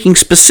speaking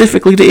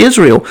specifically to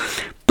Israel.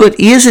 But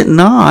is it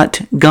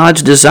not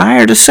God's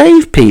desire to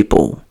save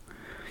people?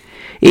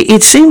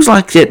 It seems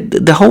like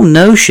that the whole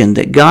notion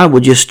that God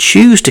would just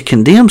choose to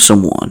condemn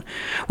someone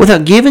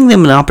without giving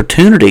them an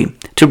opportunity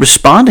to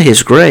respond to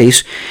his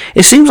grace,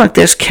 it seems like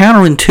that's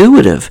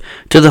counterintuitive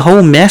to the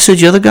whole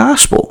message of the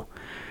gospel.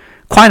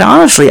 Quite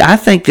honestly, I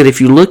think that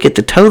if you look at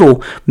the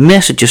total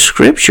message of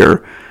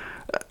Scripture,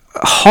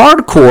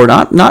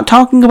 hardcore, not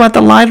talking about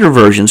the lighter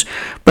versions,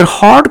 but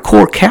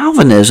hardcore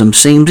Calvinism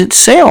seems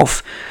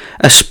itself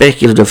a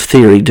speculative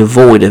theory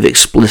devoid of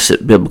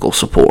explicit biblical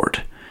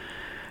support.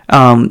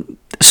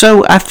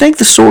 So I think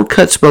the sword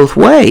cuts both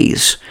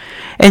ways.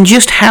 And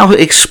just how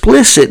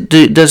explicit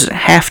does it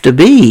have to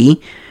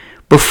be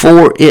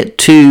before it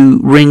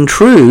to ring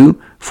true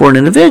for an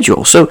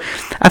individual? So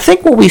I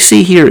think what we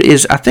see here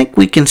is, I think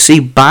we can see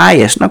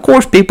bias. Now, of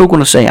course, people are going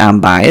to say I'm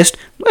biased.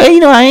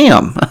 Well, I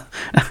am.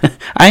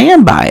 I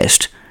am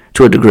biased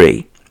to a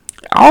degree.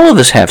 All of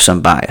us have some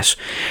bias.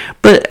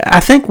 But I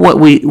think what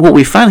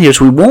we find here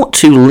is we want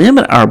to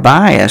limit our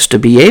bias to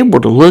be able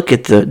to look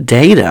at the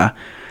data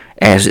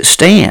as it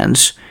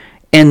stands,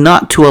 and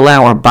not to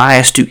allow our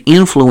bias to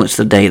influence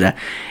the data.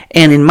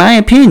 And in my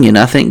opinion,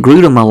 I think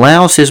Grudem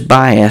allows his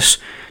bias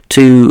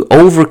to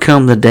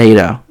overcome the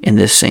data in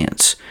this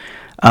sense.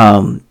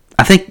 I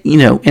think,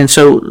 and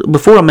so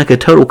before I make a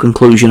total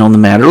conclusion on the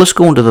matter, let's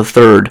go into the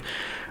third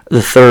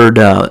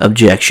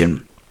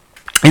objection.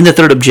 And the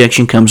third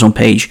objection comes on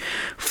page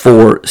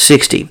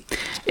 460.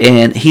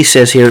 And he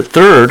says here,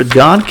 third,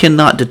 God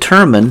cannot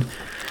determine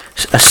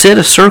a set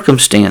of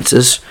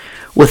circumstances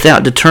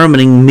without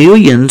determining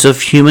millions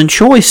of human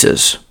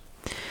choices.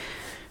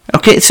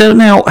 Okay, so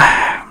now,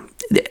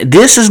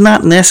 this is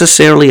not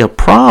necessarily a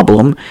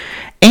problem,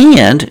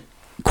 and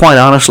quite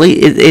honestly,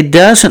 it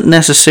doesn't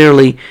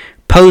necessarily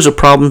pose a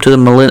problem to the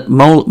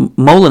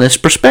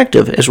Molinist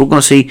perspective, as we're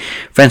going to see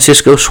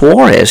Francisco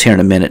Suarez here in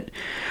a minute.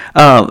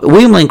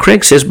 William Lane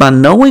Craig says, by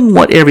knowing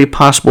what every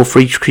possible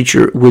free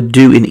creature would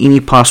do in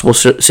any possible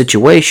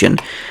situation,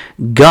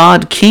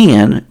 God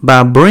can,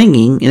 by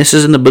bringing, and this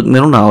is in the book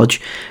Middle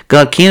Knowledge,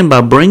 God can, by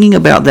bringing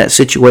about that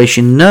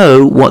situation,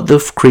 know what the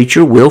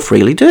creature will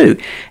freely do.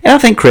 And I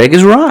think Craig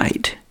is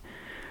right.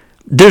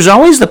 There's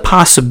always the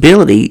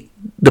possibility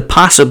that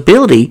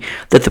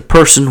the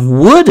person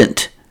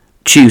wouldn't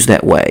choose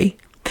that way.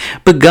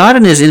 But God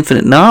in his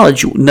infinite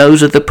knowledge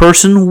knows that the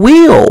person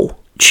will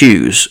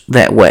choose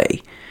that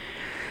way.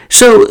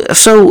 So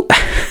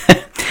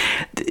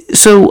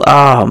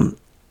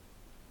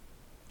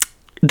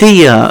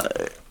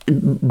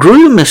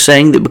Grudem is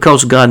saying that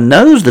because God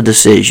knows the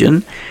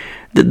decision,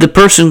 The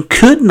person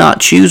could not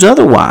choose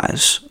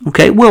otherwise.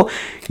 Okay, well,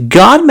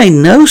 God may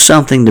know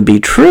something to be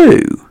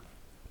true,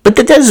 but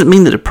that doesn't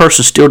mean that a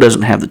person still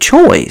doesn't have the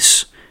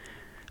choice.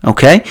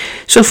 Okay,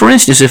 so for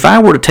instance, if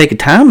I were to take a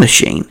time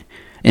machine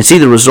and see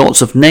the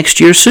results of next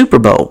year's Super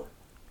Bowl,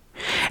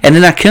 and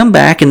then I come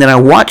back and then I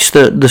watch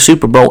the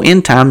Super Bowl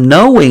in time,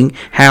 knowing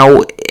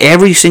how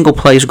every single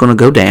play is going to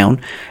go down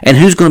and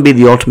who's going to be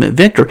the ultimate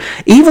victor,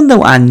 even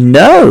though I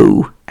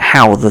know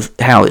how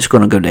it's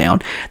going to go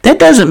down, that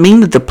doesn't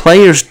mean that the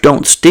players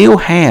don't still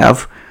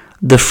have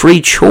the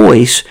free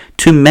choice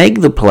to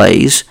make the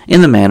plays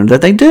in the manner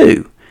that they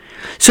do.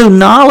 So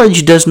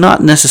knowledge does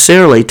not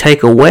necessarily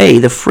take away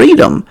the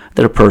freedom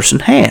that a person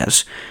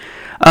has.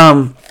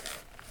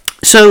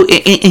 So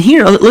in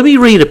here, let me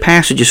read a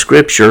passage of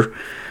Scripture.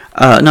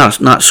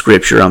 Not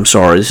Scripture, I'm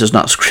sorry. This is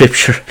not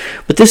Scripture.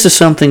 But this is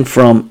something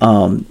from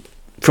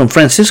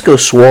Francisco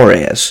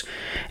Suarez.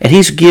 And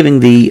he's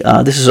giving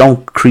this is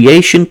on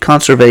creation,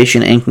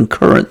 conservation, and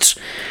concurrence,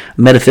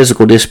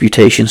 Metaphysical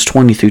Disputations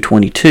 20 through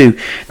 22.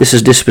 This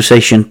is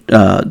Disputation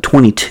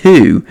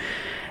 22.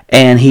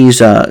 And he's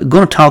going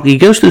to talk, he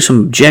goes through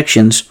some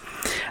objections,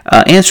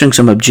 answering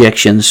some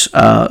objections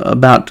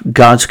about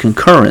God's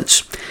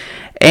concurrence.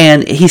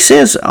 And he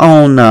says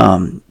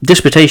on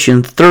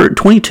Disputation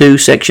 22,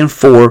 Section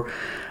 4,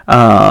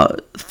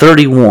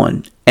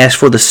 31, as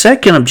for the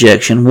second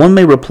objection, one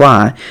may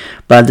reply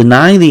by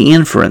denying the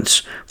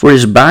inference, for it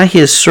is by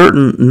his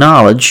certain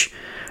knowledge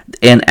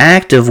and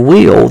act of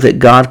will that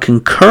God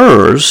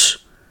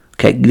concurs.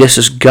 Okay, this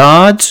is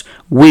God's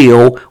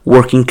will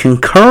working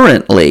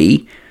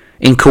concurrently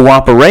in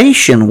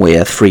cooperation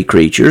with free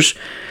creatures,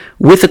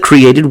 with a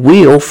created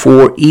will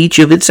for each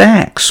of its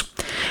acts.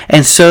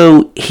 And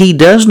so he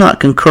does not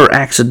concur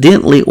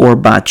accidentally or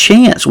by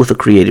chance with a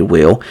created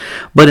will,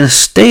 but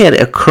instead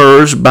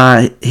occurs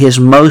by his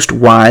most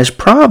wise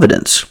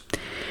providence.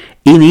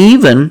 And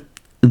even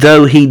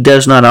though he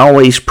does not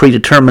always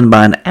predetermine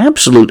by an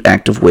absolute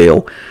act of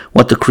will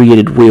what the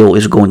created will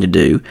is going to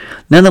do,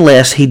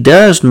 nonetheless he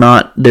does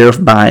not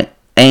thereby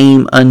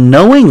aim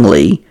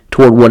unknowingly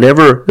toward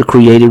whatever the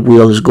created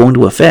will is going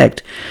to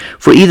affect,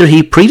 for either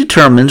he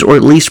predetermines or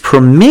at least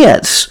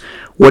permits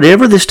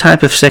whatever this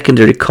type of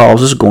secondary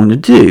cause is going to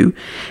do,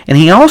 and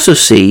he also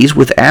sees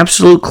with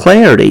absolute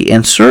clarity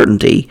and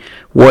certainty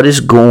what it is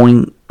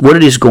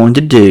going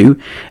to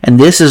do, and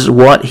this is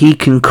what he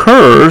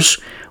concurs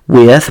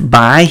with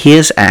by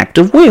his act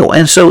of will.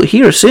 And so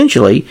here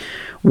essentially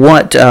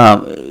what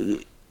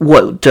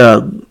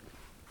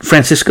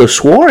Francisco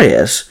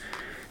Suarez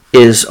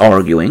is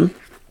arguing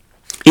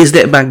is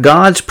that by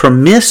God's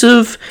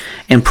permissive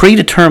and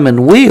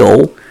predetermined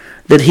will,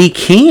 that he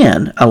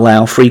can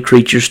allow free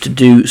creatures to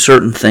do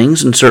certain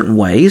things in certain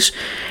ways,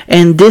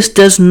 and this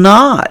does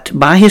not,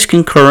 by his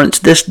concurrence,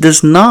 this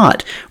does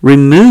not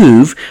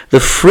remove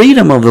the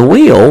freedom of the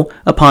will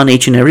upon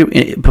each and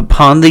every,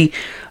 upon the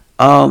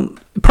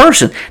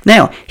person.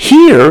 Now,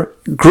 here,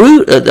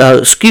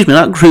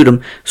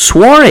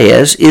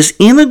 Suarez is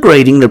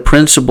integrating the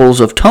principles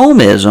of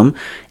Thomism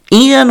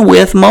in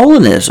with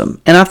Molinism,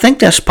 and I think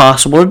that's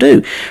possible to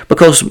do,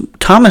 because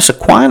Thomas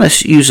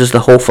Aquinas uses the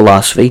whole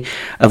philosophy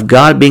of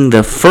God being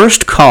the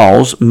first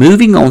cause,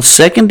 moving on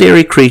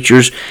secondary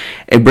creatures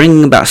and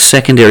bringing about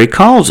secondary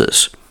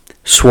causes.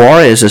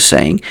 Suarez is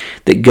saying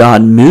that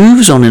God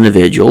moves on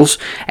individuals,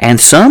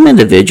 and some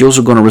individuals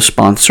are going to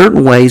respond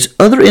certain ways,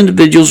 other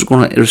individuals are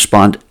going to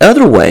respond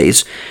other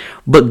ways,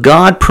 but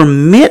God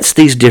permits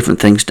these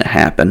different things to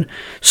happen,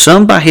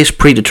 some by his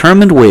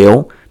predetermined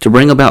will to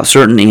bring about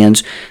certain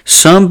ends,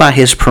 some by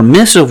his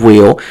permissive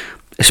will,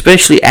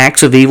 especially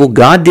acts of evil.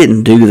 God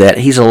didn't do that.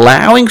 He's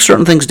allowing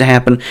certain things to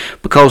happen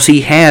because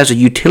he has a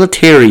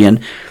utilitarian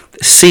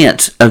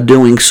sense of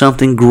doing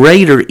something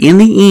greater in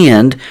the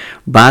end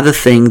by the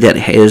thing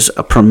that is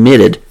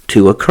permitted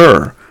to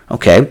occur.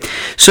 Okay?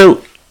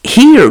 So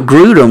here,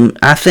 Grudem,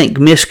 I think,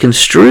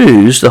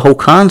 misconstrues the whole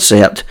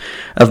concept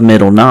of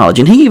mental knowledge.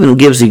 And he even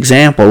gives the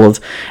example of,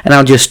 and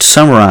I'll just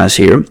summarize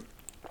here,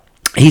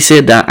 he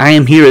said, I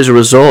am here as a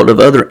result of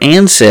other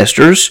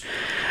ancestors.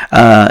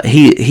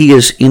 He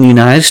is in the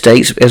United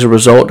States as a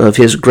result of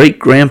his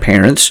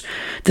great-grandparents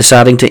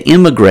deciding to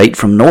immigrate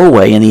from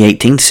Norway in the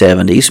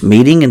 1870s,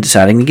 meeting and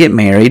deciding to get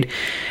married,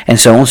 and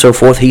so on and so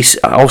forth. He's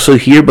also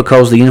here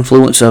because of the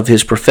influence of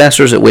his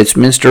professors at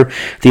Westminster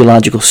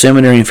Theological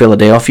Seminary in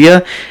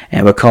Philadelphia,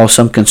 and because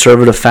some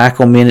conservative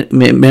faculty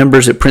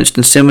members at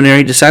Princeton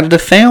Seminary decided to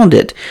found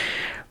it.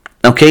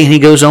 Okay, and he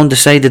goes on to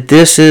say that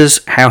this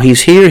is how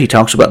he's here. He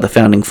talks about the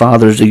founding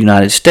fathers of the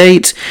United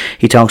States.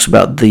 He talks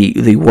about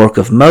the work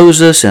of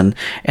Moses and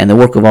the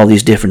work of all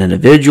these different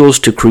individuals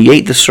to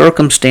create the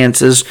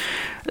circumstances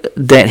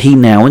that he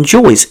now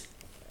enjoys.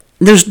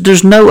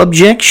 There's no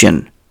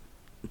objection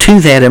to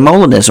that in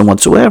Molinism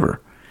whatsoever.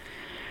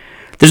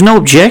 There's no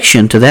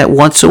objection to that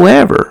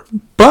whatsoever.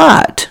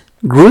 But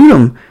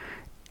Grudem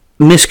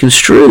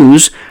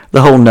misconstrues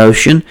the whole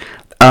notion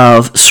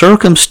of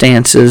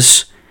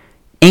circumstances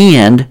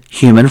and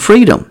human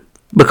freedom.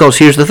 Because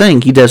here's the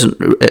thing he doesn't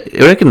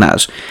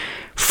recognize.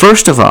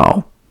 First of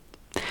all,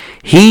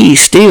 he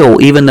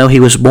still, even though he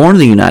was born in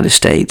the United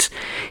States,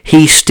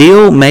 he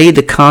still made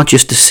the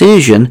conscious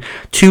decision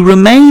to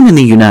remain in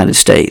the United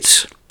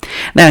States.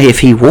 Now,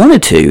 if he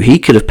wanted to, he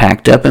could have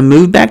packed up and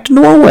moved back to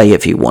Norway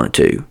if he wanted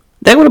to.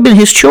 That would have been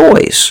his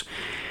choice.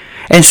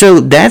 And so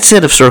that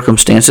set of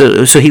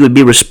circumstances, so he would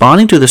be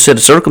responding to the set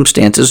of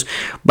circumstances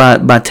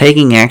by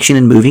taking action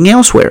and moving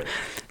elsewhere.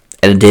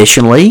 And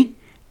additionally,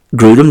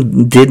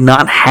 Grudem did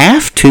not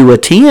have to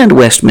attend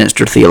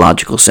Westminster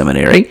Theological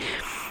Seminary.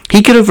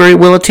 He could have very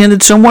well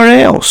attended somewhere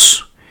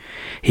else.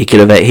 He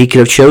could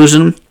have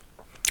chosen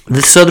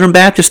the Southern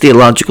Baptist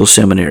Theological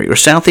Seminary or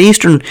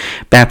Southeastern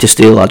Baptist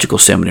Theological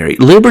Seminary,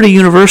 Liberty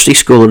University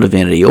School of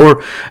Divinity,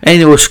 or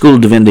anyway, School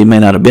of Divinity may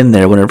not have been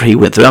there whenever he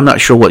went through. I'm not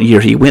sure what year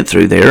he went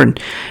through there,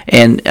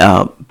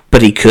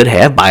 but he could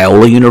have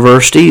Biola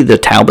University, the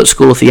Talbot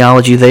School of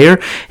Theology there.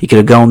 He could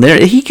have gone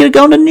there. He could have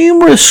gone to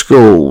numerous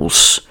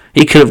schools.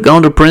 He could have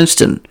gone to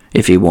Princeton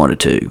if he wanted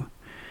to.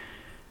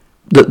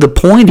 The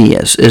point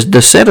is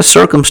the set of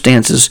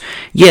circumstances,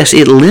 yes,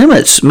 it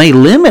may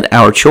limit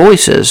our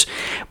choices,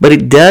 but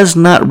it does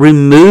not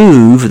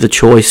remove the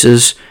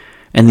choices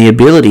and the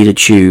ability to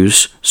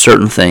choose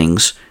certain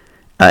things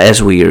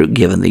as we are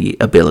given the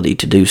ability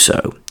to do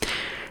so.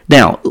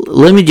 Now,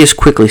 let me just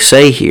quickly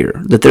say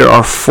here that there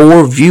are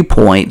 4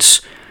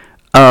 viewpoints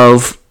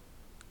of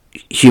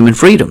human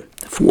freedom.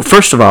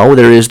 First of all,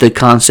 there is the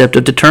concept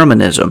of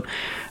determinism.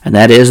 And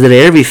that is that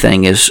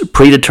everything is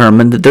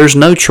predetermined, that there's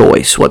no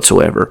choice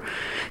whatsoever.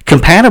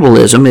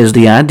 Compatibilism is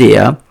the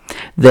idea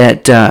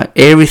that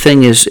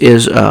everything is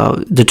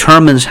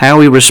determines how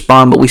we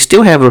respond, but we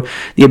still have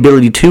the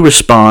ability to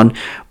respond,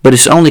 but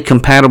it's only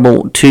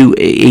compatible to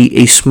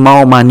a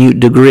small,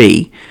 minute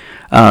degree.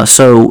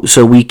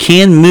 So we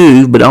can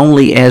move, but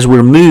only as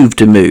we're moved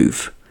to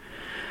move.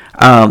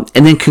 And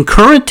then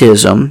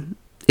concurrentism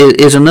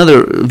is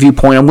another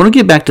viewpoint. I'm going to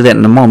get back to that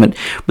in a moment.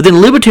 But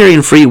then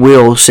libertarian free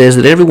will says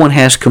that everyone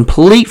has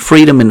complete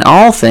freedom in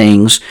all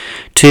things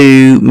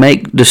to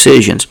make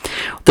decisions.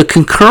 The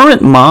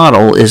concurrent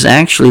model is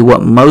actually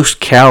what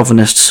most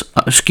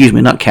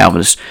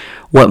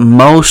what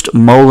most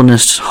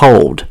Molinists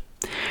hold.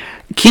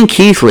 Ken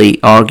Keathley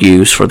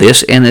argues for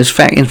this, and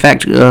in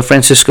fact,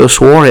 Francisco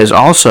Suarez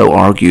also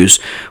argues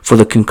for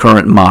the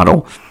concurrent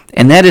model.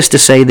 And that is to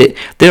say that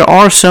there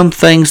are some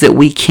things that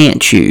we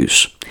can't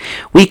choose.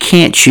 We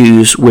can't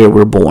choose where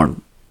we're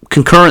born.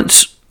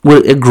 Concurrence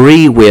would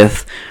agree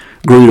with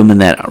Grudem in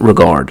that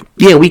regard.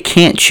 Yeah, we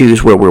can't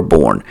choose where we're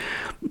born.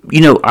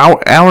 You know,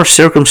 our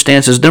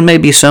circumstances, there may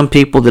be some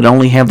people that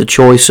only have the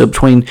choice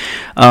between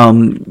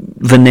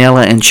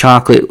vanilla and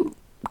chocolate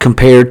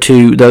compared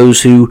to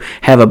those who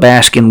have a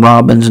Baskin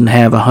Robbins and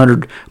have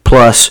 100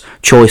 plus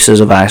choices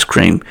of ice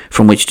cream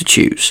from which to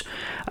choose.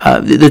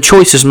 The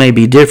choices may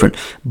be different,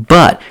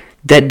 but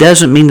that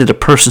doesn't mean that a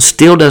person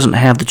still doesn't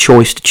have the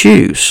choice to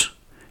choose,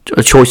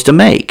 a choice to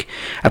make.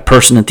 A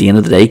person at the end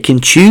of the day can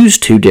choose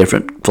 2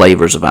 different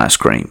flavors of ice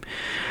cream.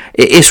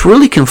 It's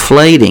really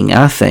conflating,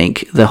 I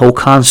think, the whole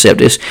concept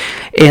is,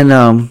 and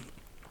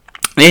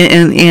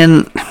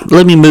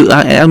let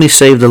me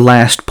save the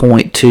last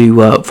point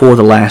for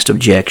the last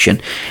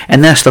objection,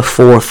 and that's the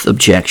 4th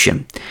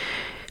objection.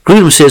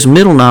 Grudem says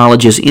middle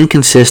knowledge is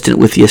inconsistent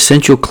with the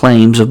essential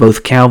claims of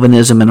both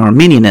Calvinism and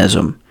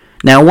Arminianism.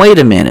 Now, wait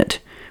a minute.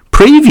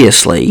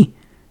 Previously,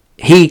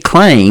 he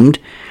claimed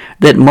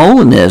that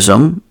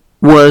Molinism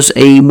was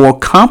a more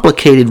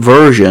complicated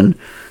version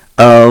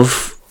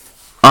of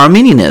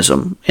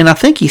Arminianism, and I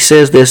think he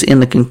says this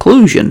in the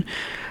conclusion.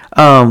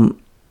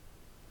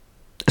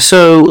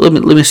 So let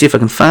me see if I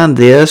can find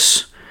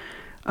this.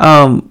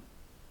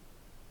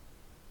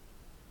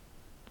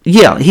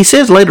 Yeah, he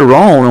says later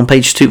on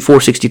page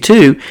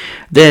 462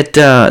 that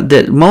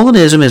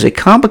Molinism is a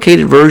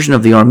complicated version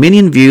of the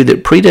Arminian view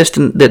that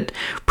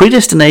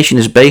predestination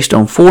is based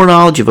on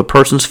foreknowledge of a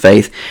person's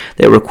faith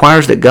that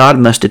requires that God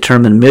must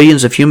determine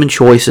millions of human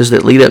choices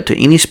that lead up to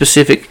any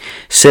specific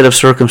set of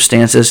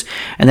circumstances,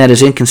 and that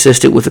is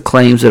inconsistent with the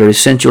claims that are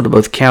essential to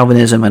both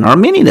Calvinism and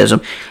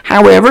Arminianism.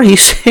 However, he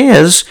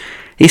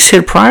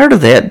said prior to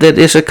that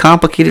it's a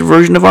complicated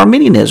version of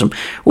Arminianism.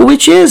 Well,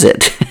 which is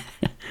it?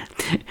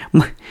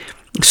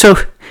 So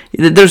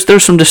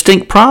there's some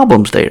distinct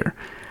problems there.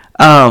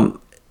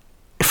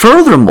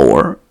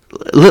 Furthermore,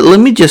 let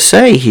me just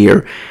say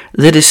here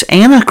that it's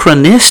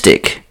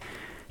anachronistic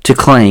to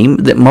claim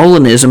that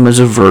Molinism is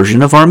a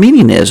version of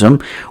Arminianism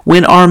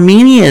when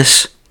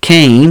Arminius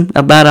came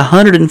about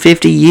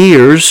 150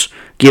 years,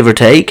 give or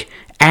take,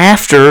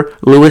 after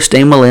Louis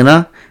de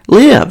Molina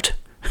lived.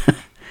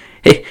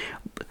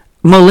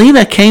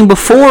 Molina came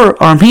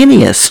before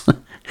Arminius.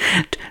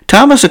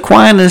 Thomas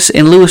Aquinas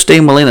and Louis de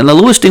Molina. Now,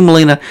 Louis de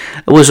Molina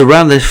was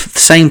around the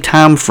same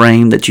time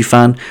frame that you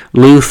find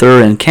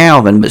Luther and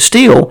Calvin, but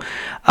still,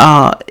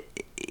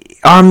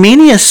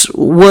 Arminius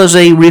was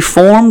a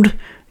Reformed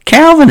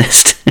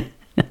Calvinist.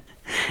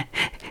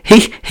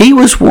 He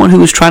was one who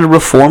was trying to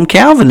reform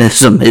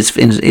Calvinism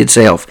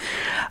itself.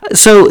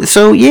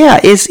 So yeah,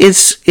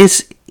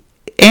 it's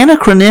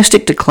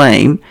anachronistic to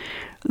claim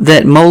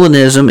that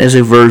Molinism is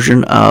a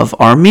version of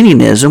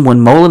Arminianism when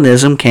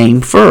Molinism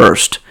came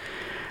first.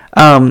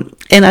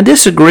 And I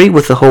disagree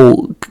with the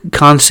whole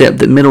concept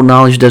that middle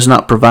knowledge does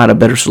not provide a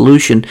better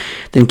solution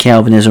than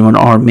Calvinism and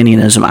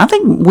Arminianism. I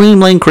think William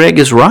Lane Craig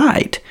is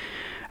right.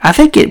 I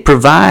think it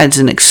provides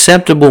an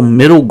acceptable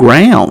middle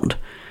ground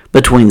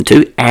between the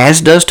two,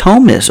 as does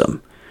Thomism.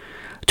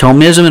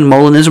 Thomism and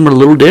Molinism are a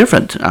little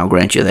different, I'll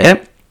grant you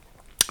that.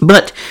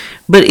 But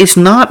it's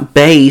not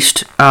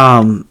based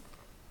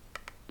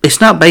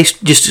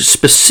just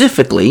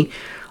specifically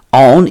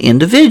on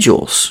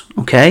individuals,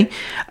 okay?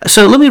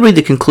 So let me read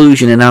the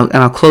conclusion, and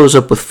I'll close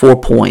up with 4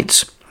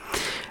 points.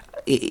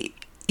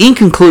 In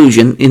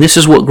conclusion, and this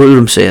is what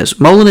Grudem says,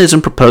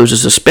 Molinism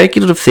proposes a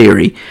speculative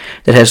theory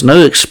that has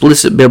no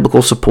explicit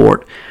biblical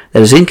support,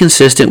 that is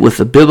inconsistent with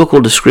the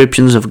biblical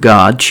descriptions of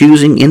God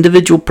choosing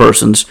individual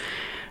persons,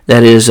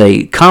 that is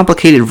a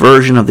complicated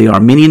version of the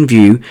Arminian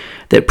view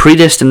that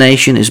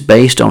predestination is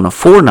based on a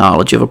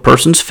foreknowledge of a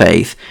person's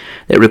faith,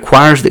 that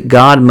requires that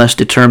God must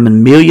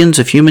determine millions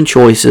of human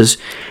choices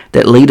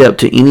that lead up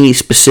to any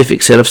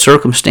specific set of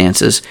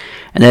circumstances,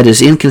 and that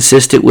is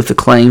inconsistent with the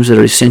claims that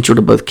are essential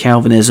to both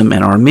Calvinism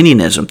and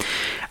Arminianism.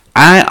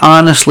 I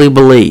honestly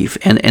believe,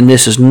 and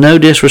this is no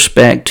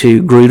disrespect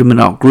to Grudem at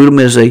all, Grudem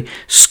is a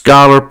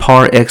scholar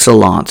par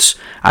excellence.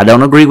 I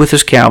don't agree with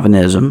his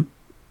Calvinism,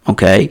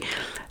 okay?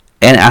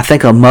 And I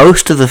think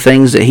most of the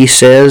things that he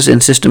says in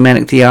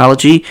systematic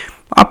theology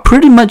are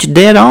pretty much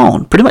dead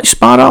on, pretty much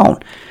spot on.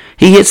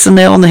 He hits the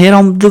nail on the head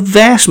on the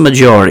vast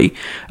majority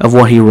of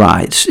what he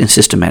writes in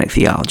systematic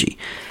theology.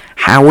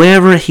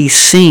 However, he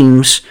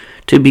seems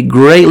to be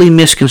greatly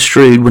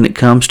misconstrued when it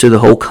comes to the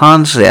whole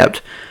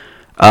concept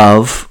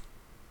of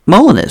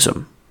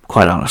Molinism,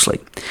 quite honestly.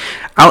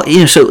 So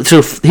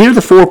here are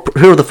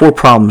the four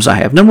problems I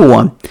have. Number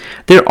one,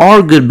 there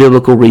are good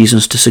biblical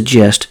reasons to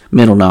suggest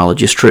middle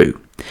knowledge is true.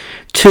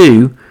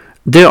 2,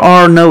 there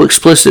are no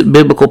explicit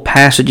biblical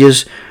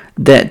passages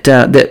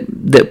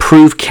that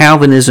prove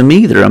Calvinism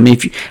either. I mean,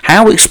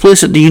 how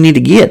explicit do you need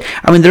to get?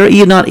 I mean, there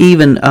are not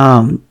even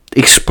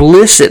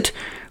explicit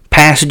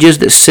passages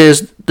that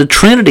says the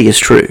Trinity is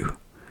true.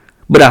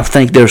 But I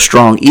think there are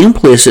strong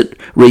implicit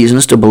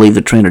reasons to believe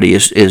the Trinity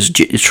is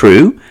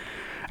true.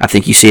 I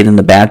think you see it in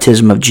the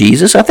baptism of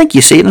Jesus. I think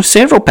you see it in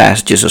several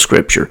passages of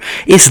Scripture.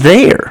 It's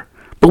there.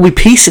 But we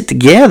piece it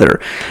together.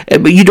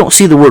 But you don't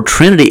see the word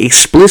Trinity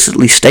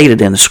explicitly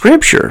stated in the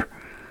Scripture.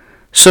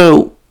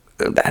 So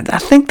I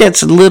think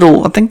that's a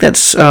little. I think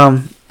that's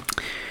a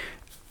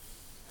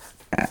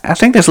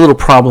little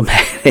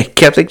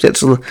problematic. I think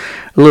that's a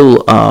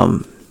little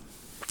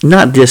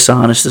not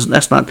dishonest.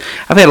 That's not.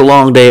 I've had a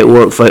long day at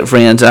work,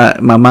 friends.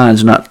 My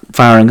mind's not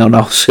firing on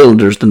all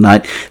cylinders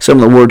tonight.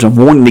 Some of the words I'm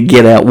wanting to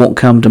get out won't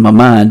come to my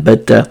mind,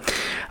 but.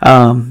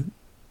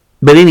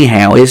 But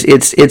anyhow,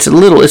 it's a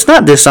little. It's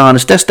not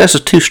dishonest. That's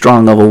too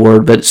strong of a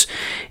word. But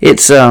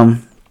it's not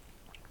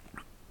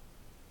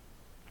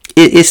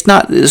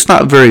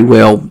very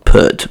well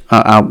put.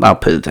 I'll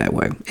put it that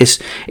way.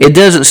 It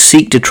doesn't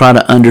seek to try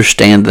to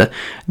understand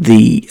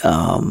the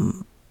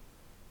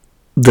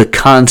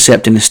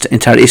concept in its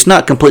entirety. It's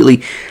not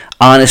completely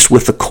honest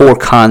with the core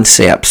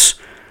concepts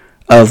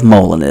of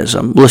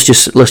Molinism. Let's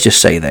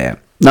just say that.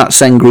 Not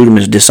saying Grudem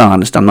is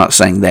dishonest. I'm not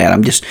saying that.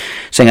 I'm just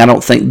saying I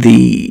don't think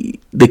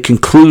the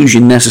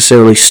conclusion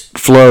necessarily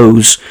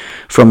flows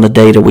from the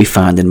data we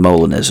find in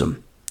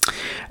Molinism.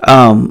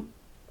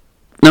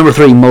 Number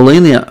 3,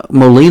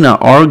 Molina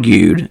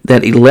argued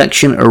that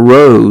election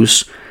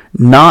arose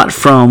not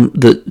from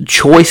the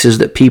choices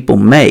that people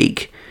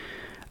make,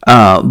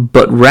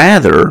 but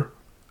rather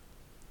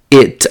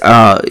it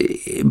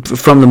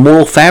from the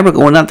moral fabric,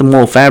 or not the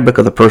moral fabric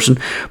of the person,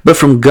 but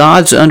from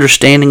God's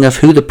understanding of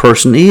who the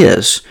person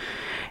is.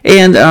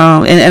 And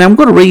I'm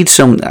going to read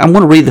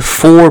the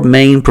 4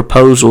 main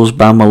proposals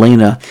by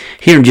Molina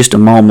here in just a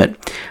moment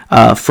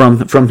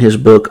from his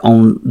book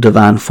on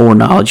divine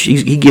foreknowledge.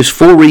 He gives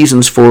 4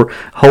 reasons for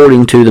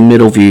holding to the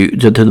middle view,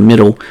 to the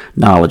middle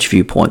knowledge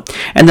viewpoint.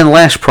 And then the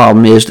last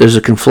problem is there's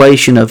a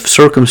conflation of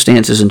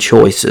circumstances and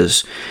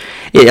choices.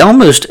 It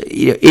almost,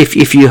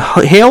 if you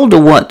held to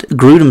what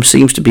Grudem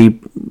seems to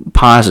be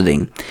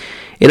positing,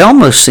 it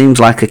almost seems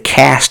like a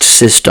caste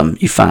system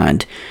you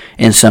find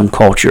in some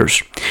cultures,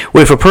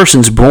 where if a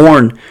person's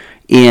born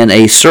in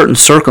a certain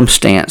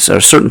circumstance or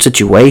a certain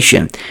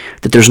situation,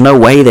 that there's no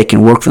way they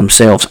can work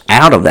themselves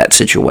out of that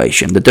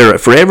situation, that they're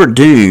forever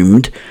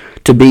doomed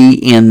to be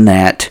in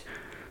that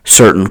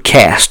certain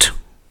caste.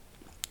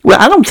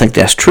 Well, I don't think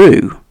that's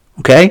true.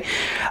 Okay,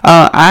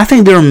 I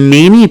think there are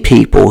many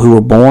people who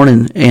are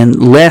born in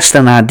less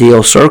than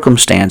ideal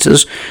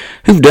circumstances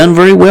who've done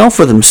very well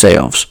for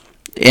themselves,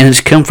 and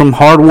it's come from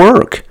hard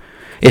work.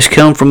 It's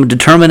come from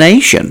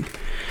determination.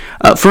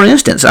 For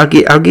instance, I'll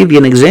give you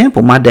an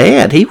example. My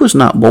dad, he was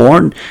not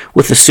born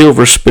with a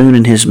silver spoon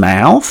in his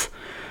mouth.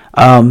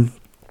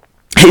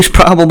 He's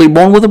probably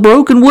born with a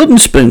broken wooden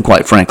spoon,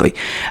 quite frankly.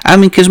 I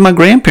mean, because my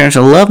grandparents, I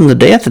love them to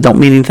death. I don't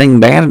mean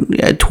anything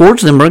bad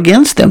towards them or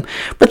against them.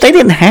 But they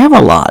didn't have a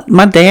lot.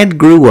 My dad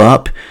grew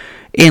up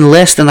in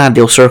less than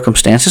ideal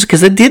circumstances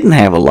because they didn't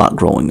have a lot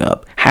growing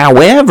up.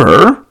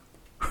 However,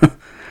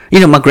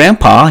 my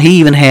grandpa, he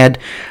even had,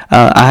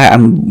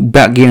 I'm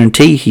about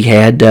guarantee he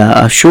had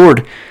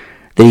assured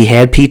that he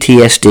had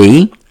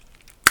PTSD.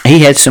 He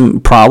had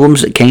some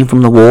problems that came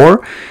from the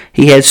war.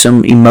 He had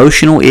some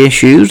emotional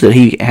issues that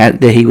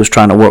he was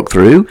trying to work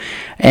through,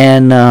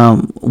 and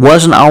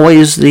wasn't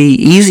always the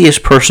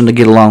easiest person to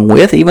get along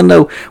with, even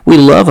though we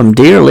love him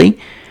dearly.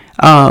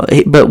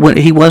 But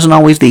he wasn't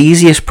always the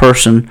easiest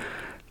person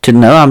to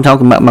know. I'm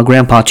talking about my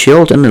grandpa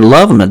Chilton, and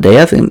love him to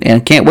death,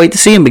 and can't wait to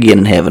see him again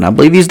in heaven. I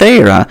believe he's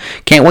there. I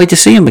can't wait to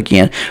see him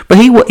again. But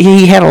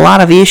he had a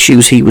lot of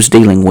issues he was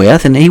dealing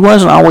with, and he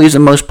wasn't always the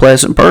most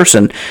pleasant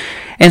person.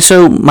 And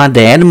so my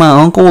dad and my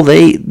uncle,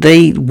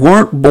 they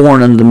weren't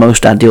born under the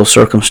most ideal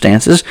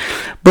circumstances,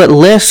 but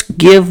let's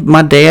give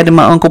my dad and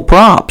my uncle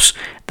props.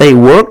 They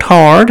worked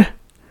hard.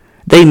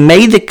 They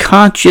made the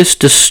conscious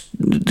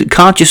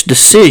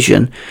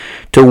decision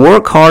to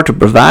work hard to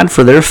provide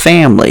for their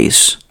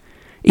families.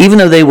 Even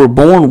though they were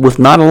born with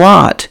not a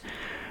lot,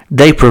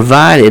 they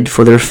provided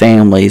for their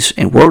families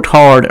and worked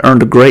hard,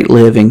 earned a great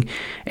living,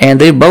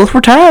 and they both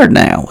retired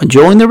now,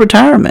 enjoying their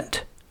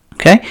retirement.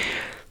 Okay?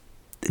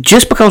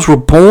 Just because we're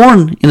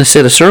born in a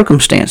set of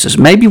circumstances,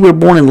 maybe we're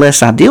born in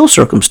less ideal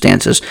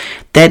circumstances,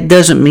 that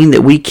doesn't mean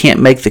that we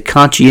can't make the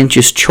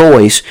conscientious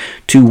choice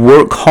to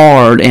work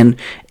hard and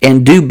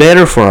do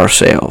better for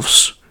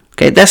ourselves.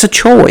 Okay, that's a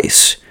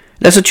choice.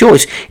 That's a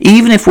choice.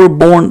 Even if we're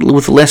born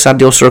with less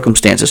ideal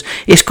circumstances,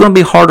 it's going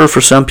to be harder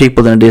for some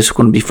people than it is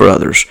going to be for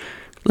others.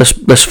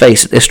 Let's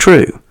face it, it's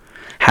true.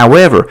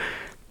 However,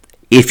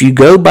 if you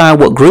go by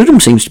what Grudem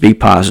seems to be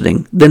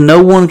positing, then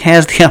no one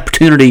has the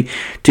opportunity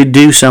to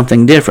do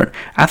something different.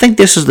 I think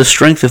this is the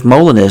strength of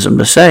Molinism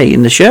to say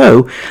and to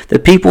show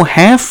that people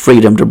have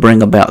freedom to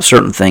bring about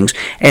certain things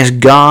as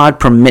God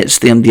permits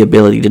them the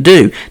ability to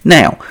do.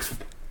 Now,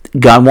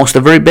 God wants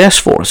the very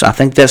best for us. I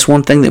think that's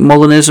one thing that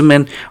Molinism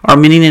and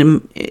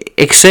Arminianism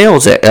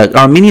excels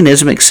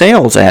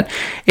at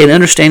in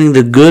understanding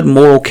the good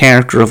moral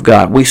character of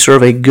God. We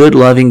serve a good,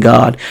 loving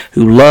God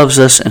who loves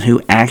us and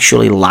who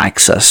actually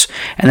likes us.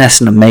 And that's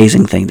an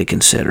amazing thing to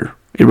consider.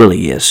 It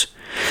really is.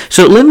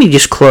 So let me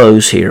just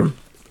close here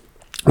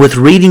with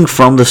reading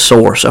from the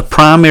source, a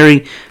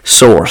primary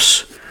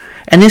source.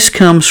 And this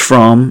comes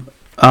from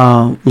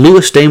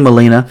Louis de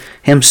Molina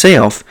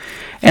himself.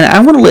 And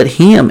I want to let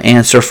him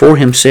answer for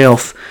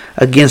himself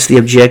against the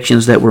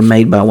objections that were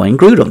made by Wayne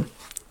Grudem.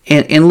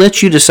 And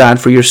let you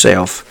decide for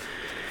yourself.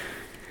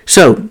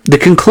 So, the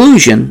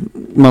conclusion,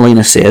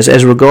 Molina says,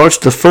 as regards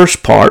to the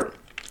first part,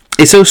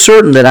 is so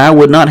certain that I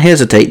would not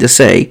hesitate to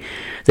say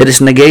that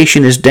its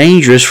negation is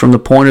dangerous from the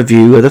point of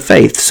view of the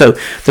faith. So,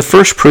 the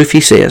first proof,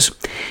 he says,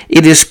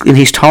 it is, and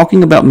he's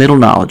talking about middle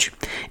knowledge,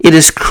 it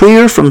is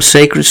clear from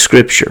sacred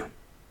scripture.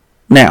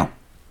 Now,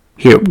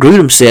 here,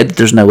 Grudem said that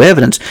there's no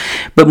evidence,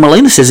 but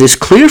Molina says it's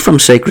clear from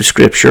sacred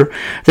scripture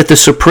that the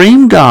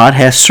supreme God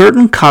has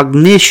certain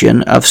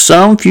cognition of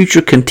some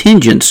future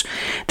contingents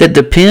that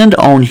depend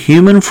on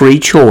human free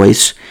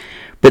choice,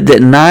 but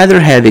that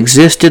neither have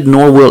existed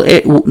nor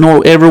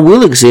ever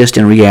will exist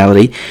in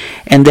reality,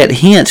 and that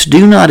hence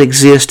do not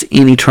exist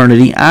in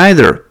eternity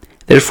either.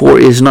 Therefore,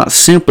 it is not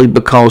simply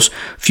because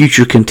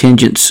future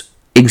contingents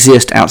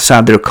exist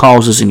outside their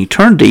causes in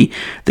eternity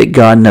that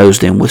God knows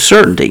them with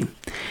certainty.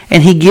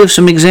 And he gives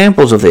some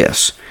examples of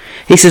this.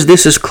 He says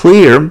this is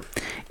clear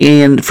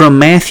from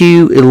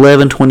Matthew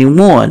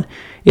 11:21.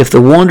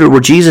 Where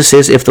Jesus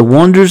says, if the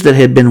wonders that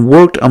had been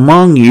worked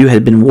among you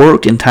had been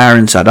worked in Tyre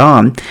and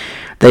Sidon,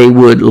 they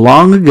would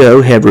long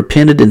ago have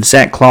repented in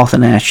sackcloth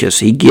and ashes.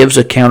 He gives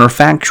a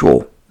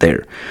counterfactual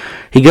there.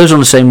 He goes on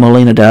to say,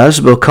 Molina does,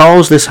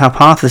 because this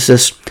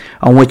hypothesis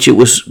on which it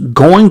was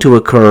going to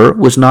occur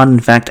was not in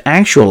fact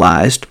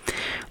actualized,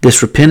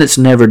 this repentance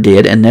never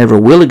did and never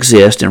will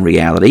exist in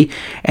reality,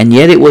 and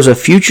yet it was a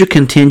future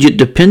contingent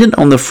dependent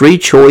on the free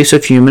choice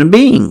of human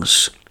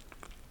beings.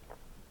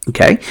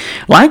 Okay.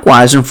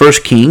 Likewise, in 1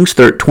 Kings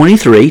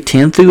 23,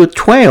 10 through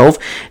 12,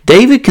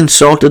 David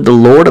consulted the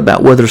Lord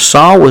about whether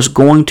Saul was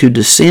going to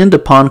descend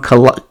upon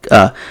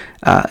Keilah,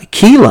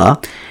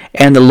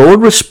 and the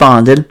Lord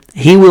responded,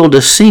 he will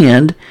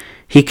descend.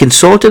 He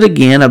consulted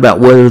again about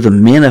whether the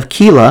men of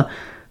Keilah,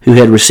 who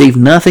had received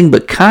nothing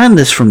but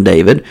kindness from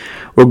David,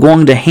 were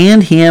going to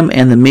hand him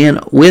and the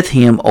men with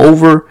him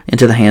over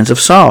into the hands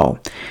of Saul.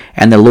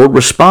 And the Lord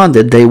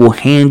responded, they will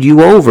hand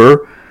you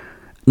over.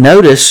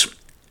 Notice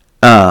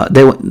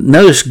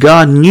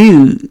God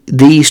knew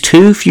these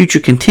two future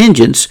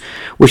contingents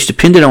which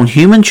depended on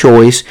human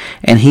choice,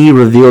 and he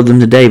revealed them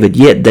to David.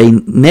 Yet they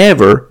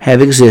never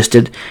have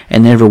existed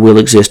and never will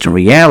exist in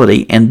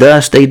reality, and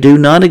thus they do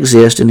not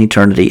exist in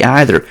eternity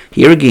either.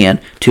 Here again,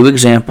 two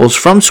examples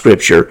from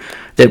Scripture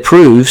that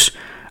proves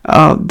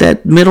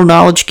that middle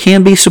knowledge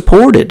can be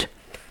supported.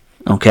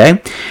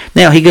 Okay?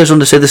 Now he goes on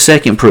to say the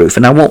second proof,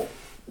 and I'll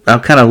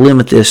kind of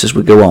limit this as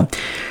we go on.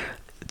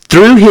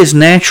 Through his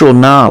natural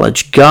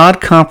knowledge,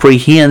 God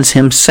comprehends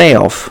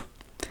himself.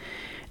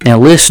 Now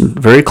listen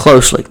very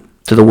closely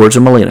to the words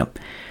of Molina.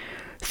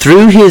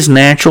 Through his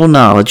natural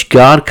knowledge,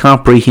 God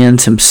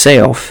comprehends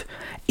himself,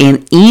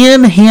 and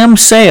in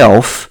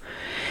himself,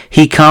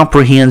 he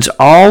comprehends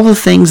all the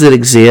things that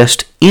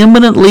exist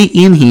immanently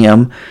in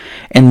him,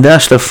 and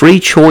thus the free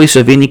choice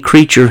of any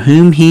creature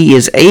whom he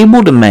is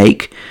able to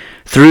make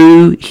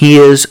through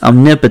his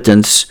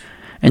omnipotence,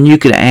 and you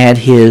could add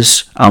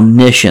his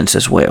omniscience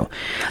as well.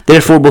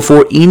 Therefore,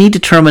 before any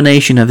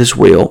determination of his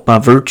will, by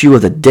virtue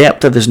of the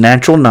depth of his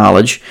natural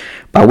knowledge,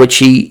 by which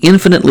he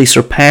infinitely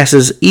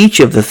surpasses each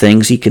of the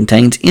things he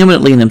contains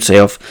immanently in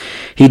himself,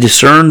 he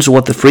discerns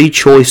what the free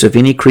choice of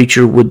any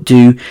creature would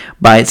do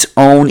by its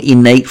own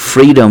innate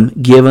freedom,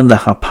 given the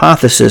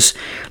hypothesis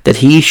that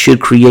he should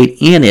create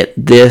in it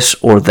this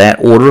or that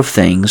order of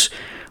things,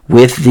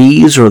 with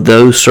these or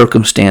those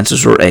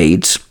circumstances or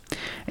aids.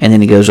 And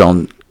then he goes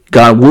on,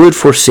 God would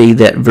foresee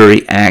that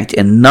very act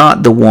and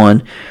not the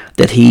one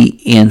that he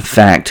in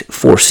fact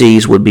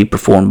foresees would be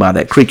performed by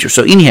that creature.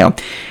 So anyhow,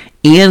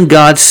 in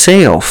God's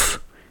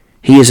self,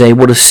 he is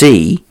able to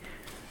see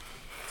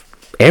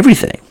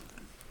everything.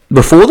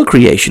 Before the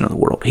creation of the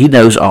world, he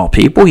knows all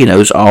people, he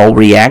knows all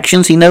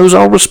reactions, he knows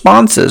all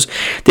responses.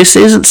 This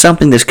isn't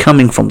something that's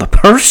coming from the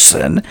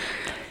person,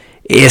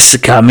 it's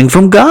coming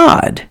from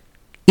God.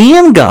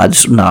 In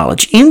God's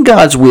knowledge, in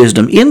God's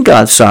wisdom, in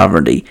God's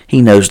sovereignty,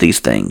 he knows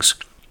these things.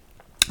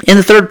 And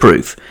the third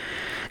proof,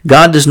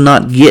 God does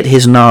not get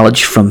his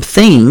knowledge from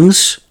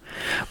things,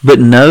 but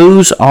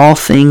knows all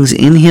things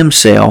in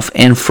himself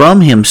and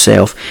from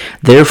himself.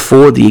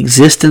 Therefore, the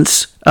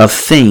existence of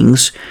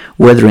things,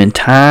 whether in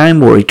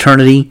time or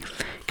eternity,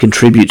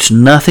 contributes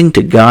nothing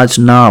to God's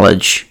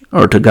knowledge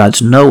or to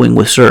God's knowing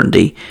with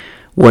certainty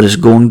what is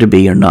going to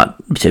be or not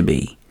to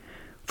be.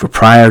 For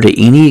prior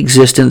to any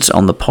existence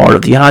on the part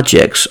of the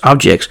objects,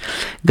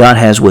 God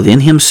has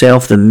within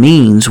himself the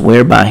means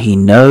whereby he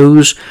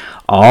knows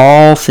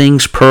all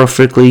things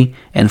perfectly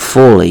and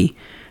fully,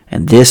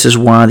 and this is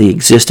why the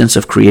existence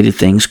of created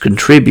things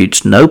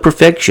contributes no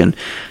perfection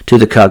to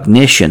the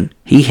cognition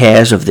he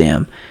has of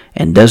them,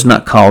 and does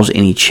not cause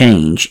any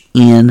change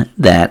in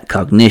that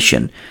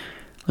cognition.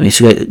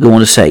 Let me go on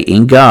to say,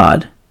 in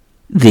God,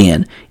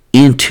 then,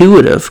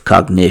 intuitive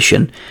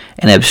cognition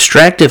and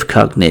abstractive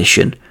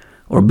cognition,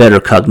 or better,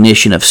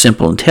 cognition of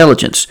simple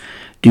intelligence,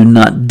 do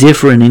not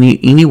differ in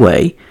any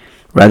way,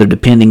 rather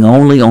depending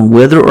only on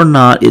whether or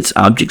not its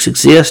objects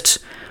exist.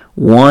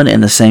 One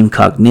and the same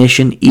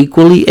cognition,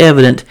 equally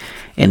evident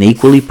and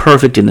equally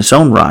perfect in its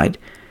own right,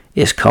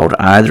 is called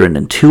either an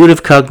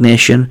intuitive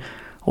cognition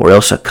or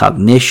else a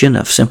cognition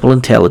of simple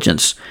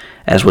intelligence,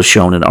 as was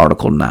shown in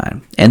Article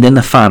 9. And then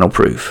the final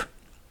proof.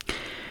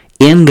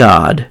 In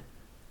God,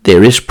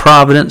 there is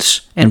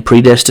providence and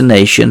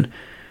predestination.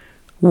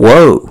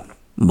 Whoa!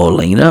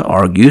 Molina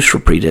argues for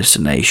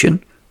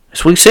predestination.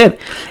 As we said,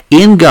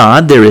 in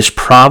God there is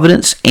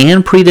providence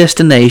and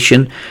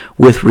predestination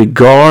with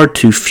regard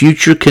to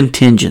future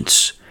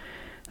contingents.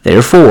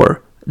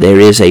 Therefore, there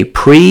is a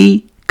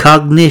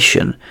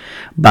precognition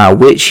by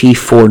which he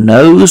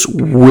foreknows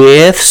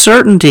with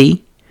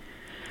certainty.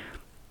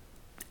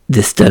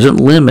 This doesn't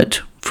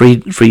limit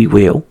free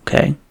will,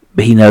 okay?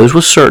 But he knows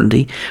with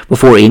certainty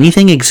before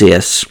anything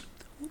exists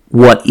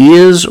what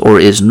is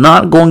or is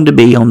not going to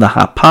be on the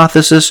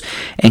hypothesis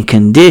and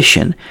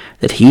condition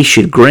that he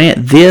should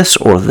grant this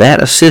or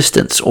that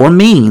assistance or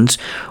means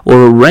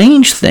or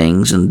arrange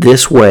things in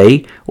this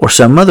way or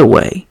some other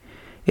way.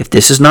 If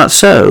this is not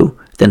so,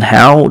 then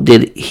how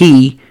did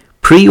he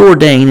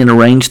preordain and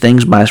arrange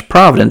things by his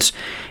providence,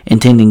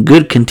 intending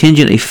good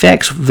contingent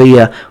effects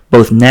via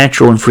both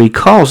natural and free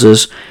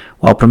causes,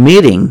 while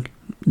permitting,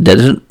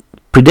 doesn't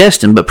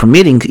predestined, but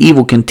permitting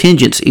evil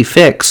contingent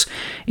effects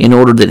in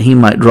order that he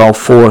might draw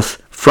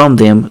forth from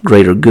them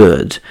greater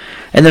goods?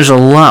 And there's a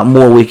lot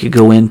more we could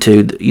go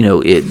into,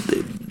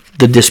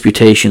 the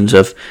disputations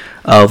of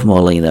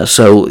Molina.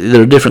 So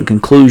there are different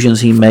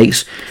conclusions he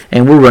makes,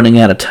 and we're running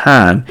out of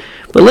time.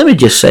 But let me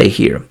just say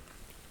here,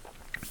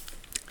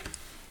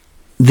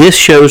 this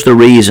shows the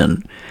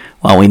reason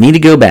why we need to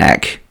go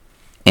back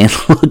and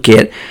look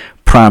at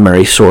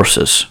primary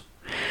sources.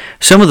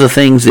 Some of the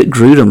things that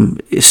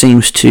Grudem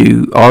seems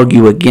to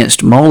argue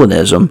against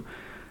Molinism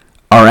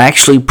are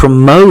actually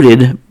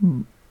promoted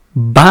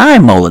by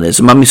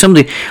Molinism. I mean, some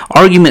of the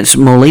arguments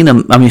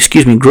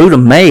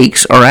Grudem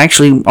makes are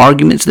actually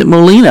arguments that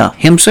Molina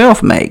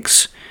himself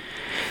makes.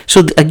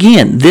 So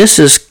again, this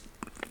is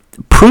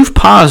proof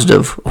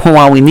positive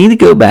why we need to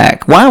go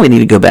back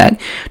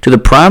to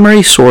the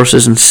primary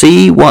sources and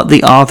see what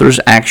the authors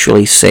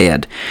actually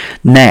said.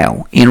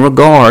 Now, in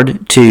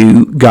regard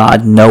to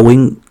God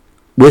knowing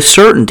with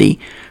certainty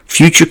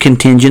future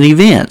contingent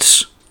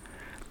events,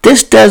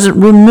 this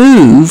doesn't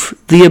remove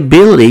the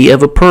ability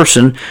of a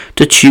person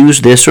to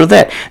choose this or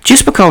that.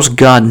 Just because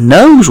God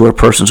knows what a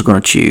person's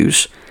going to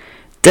choose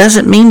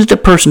doesn't mean that the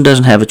person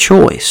doesn't have a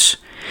choice.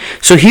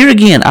 So here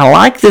again, I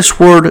like this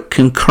word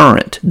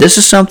concurrent. This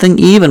is something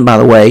even, by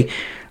the way,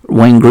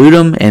 Wayne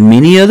Grudem and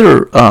many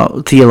other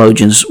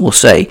theologians will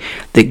say,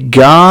 that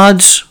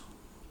God's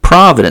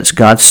providence,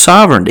 God's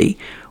sovereignty,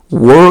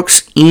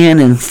 works in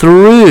and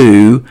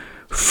through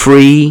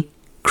free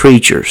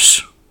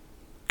creatures.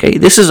 Okay,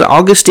 this is an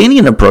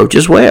Augustinian approach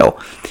as well.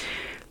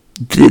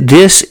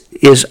 This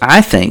is,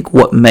 I think,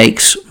 what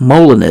makes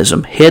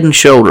Molinism head and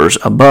shoulders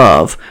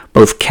above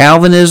both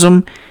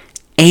Calvinism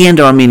and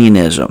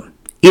Arminianism.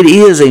 It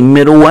is a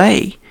middle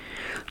way.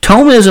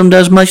 Thomism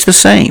does much the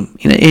same.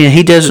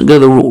 He doesn't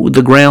go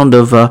the ground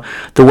of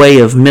the way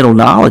of middle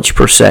knowledge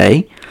per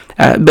se,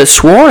 but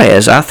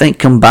Suarez, I think,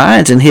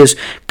 combines in his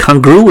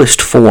congruous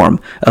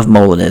form of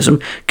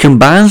Molinism,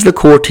 combines the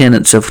core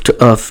tenets of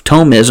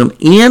Thomism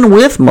in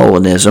with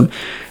Molinism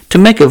to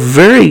make a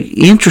very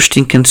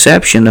interesting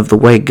conception of the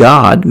way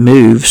God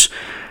moves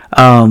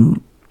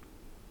and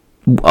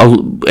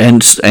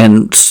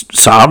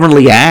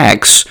sovereignly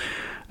acts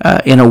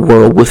in a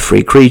world with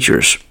free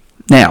creatures.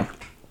 Now,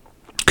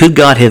 could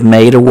God have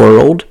made a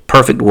world,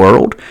 perfect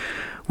world,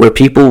 where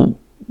people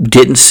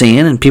didn't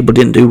sin and people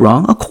didn't do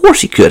wrong? Of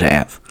course he could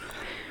have.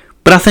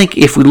 But I think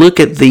if we look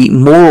at the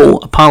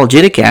moral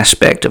apologetic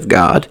aspect of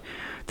God,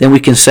 then we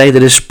can say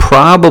that it's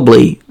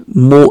probably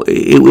more,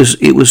 it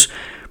was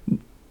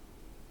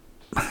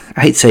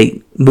I hate to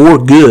say more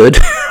good.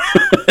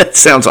 That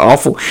sounds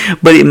awful.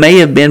 But it may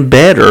have been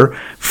better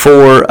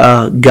for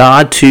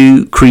God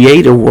to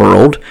create a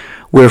world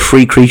where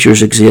free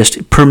creatures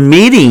exist,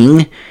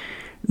 permitting,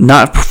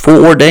 not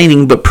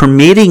foreordaining, but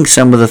permitting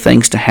some of the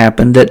things to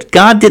happen that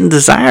God didn't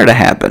desire to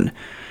happen.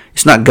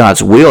 It's not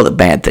God's will that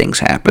bad things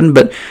happen,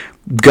 but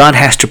God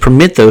has to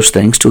permit those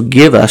things to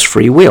give us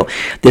free will.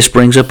 This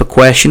brings up a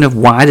question of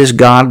why does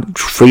God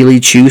freely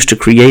choose to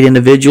create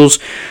individuals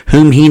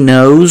whom he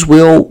knows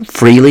will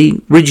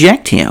freely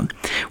reject him?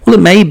 Well,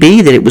 it may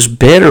be that it was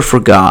better for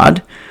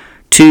God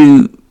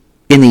to,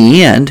 in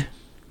the end,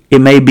 it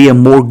may be a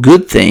more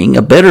good thing,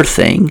 a better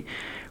thing,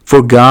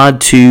 for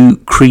God to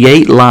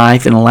create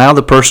life and allow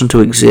the person to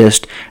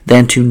exist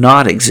than to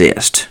not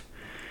exist.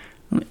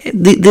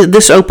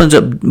 This opens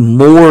up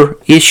more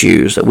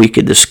issues that we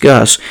could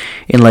discuss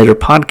in later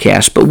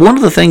podcasts. But one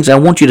of the things I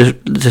want you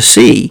to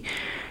see,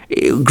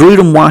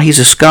 Grudem, while he's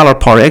a scholar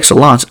par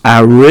excellence, I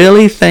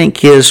really think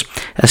his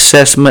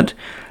assessment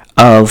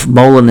of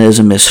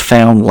Molinism is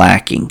found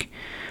lacking.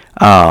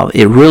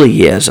 It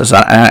really is.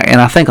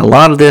 And I think a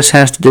lot of this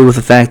has to do with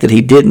the fact that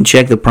he didn't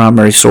check the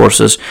primary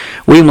sources.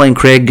 William Lane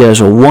Craig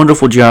does a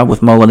wonderful job with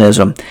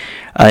Molinism,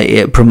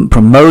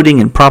 promoting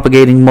and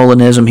propagating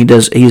Molinism.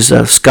 He's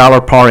a scholar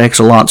par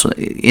excellence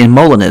in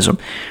Molinism.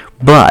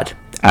 But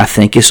I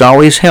think it's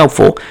always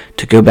helpful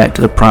to go back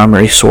to the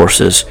primary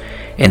sources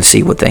and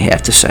see what they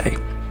have to say.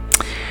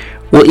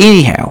 Well,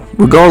 anyhow,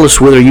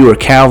 regardless whether you are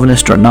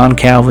Calvinist or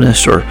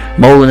non-Calvinist or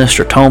Molinist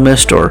or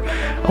Thomist or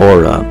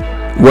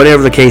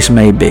whatever the case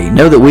may be,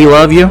 know that we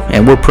love you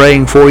and we're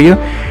praying for you.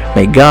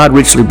 May God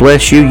richly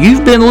bless you.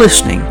 You've been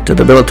listening to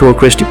the Bellator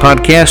Christi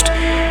podcast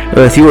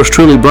with yours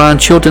truly, Brian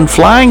Chilton,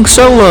 flying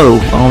solo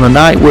on a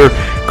night where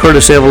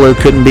Curtis Evelo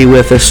couldn't be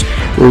with us.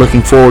 We're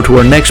looking forward to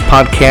our next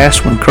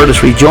podcast when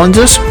Curtis rejoins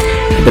us.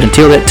 But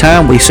until that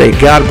time, we say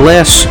God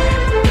bless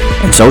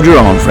and soldier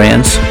on,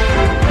 friends.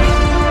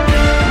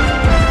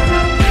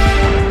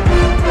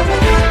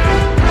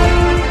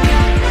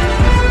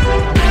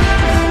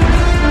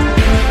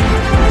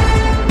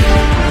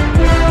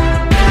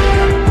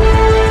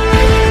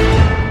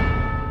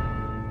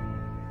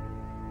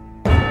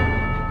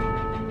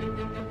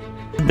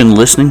 Been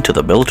listening to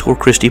the Bellator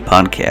Christi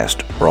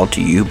podcast, brought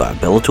to you by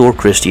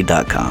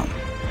BellatorChristi.com.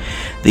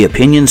 The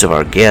opinions of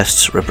our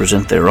guests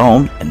represent their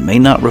own and may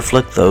not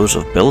reflect those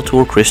of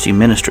Bellator Christi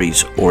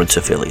Ministries or its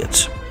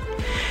affiliates.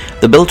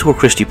 The Bellator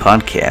Christi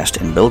podcast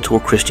and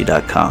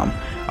BellatorChristi.com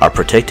are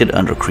protected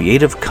under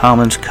Creative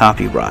Commons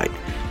copyright,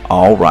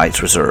 all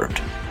rights reserved.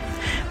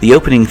 The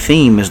opening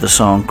theme is the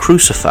song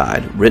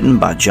Crucified, written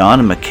by John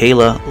and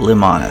Michaela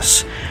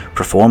Limanis,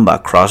 performed by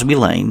Crosby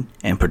Lane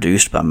and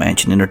produced by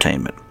Mansion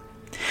Entertainment.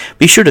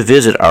 Be sure to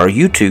visit our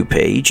YouTube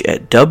page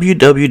at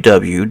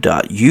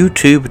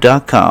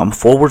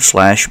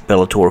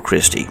www.youtube.com/Bellator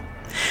Christi.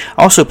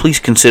 Also, please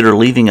consider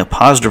leaving a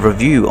positive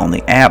review on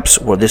the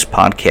apps where this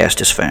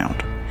podcast is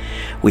found.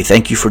 We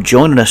thank you for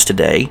joining us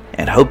today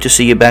and hope to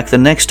see you back the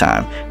next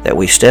time that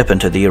we step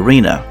into the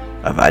arena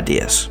of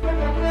ideas.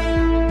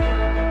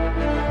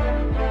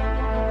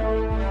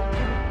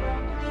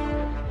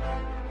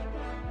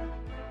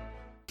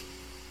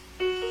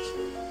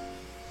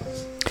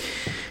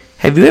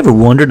 Have you ever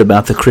wondered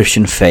about the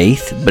Christian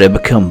faith, but have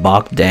become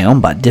bogged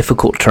down by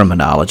difficult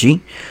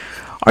terminology?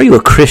 Are you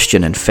a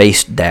Christian and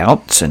faced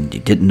doubts and you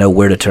didn't know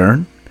where to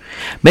turn?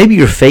 Maybe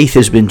your faith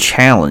has been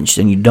challenged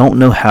and you don't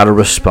know how to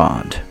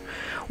respond.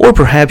 Or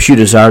perhaps you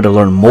desire to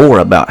learn more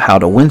about how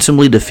to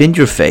winsomely defend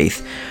your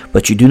faith,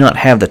 but you do not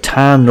have the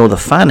time nor the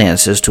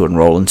finances to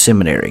enroll in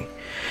seminary.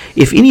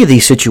 If any of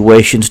these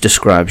situations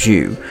describes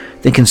you,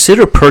 then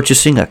consider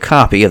purchasing a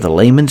copy of the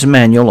Layman's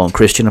Manual on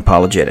Christian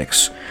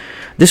Apologetics.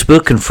 This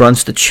book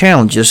confronts the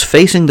challenges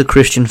facing the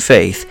Christian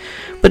faith,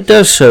 but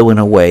does so in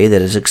a way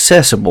that is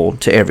accessible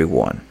to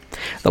everyone.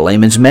 The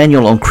Layman's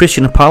Manual on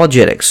Christian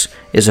Apologetics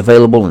is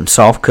available in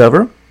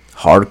softcover,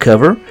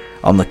 hardcover,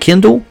 on the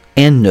Kindle,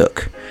 and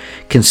Nook.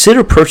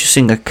 consider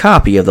purchasing a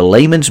copy of the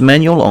Layman's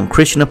Manual on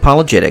Christian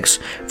Apologetics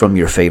from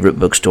your favorite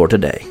bookstore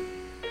today.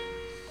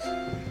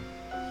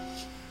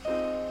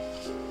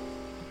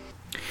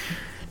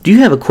 Do you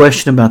have a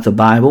question about the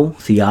Bible,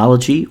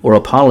 theology, or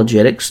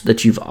apologetics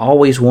that you've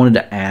always wanted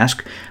to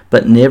ask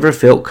but never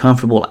felt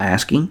comfortable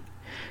asking?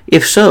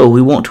 If so,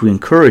 we want to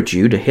encourage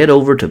you to head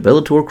over to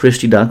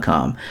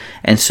bellatorchristi.com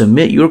and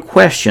submit your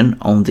question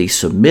on the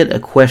Submit a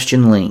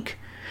Question link.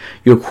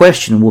 Your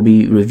question will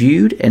be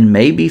reviewed and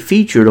may be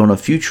featured on a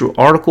future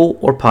article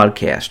or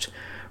podcast.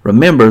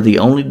 Remember, the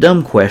only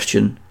dumb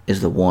question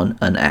is the one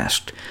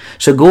unasked.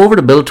 So go over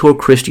to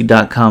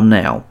bellatorchristi.com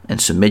now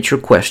and submit your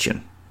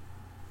question.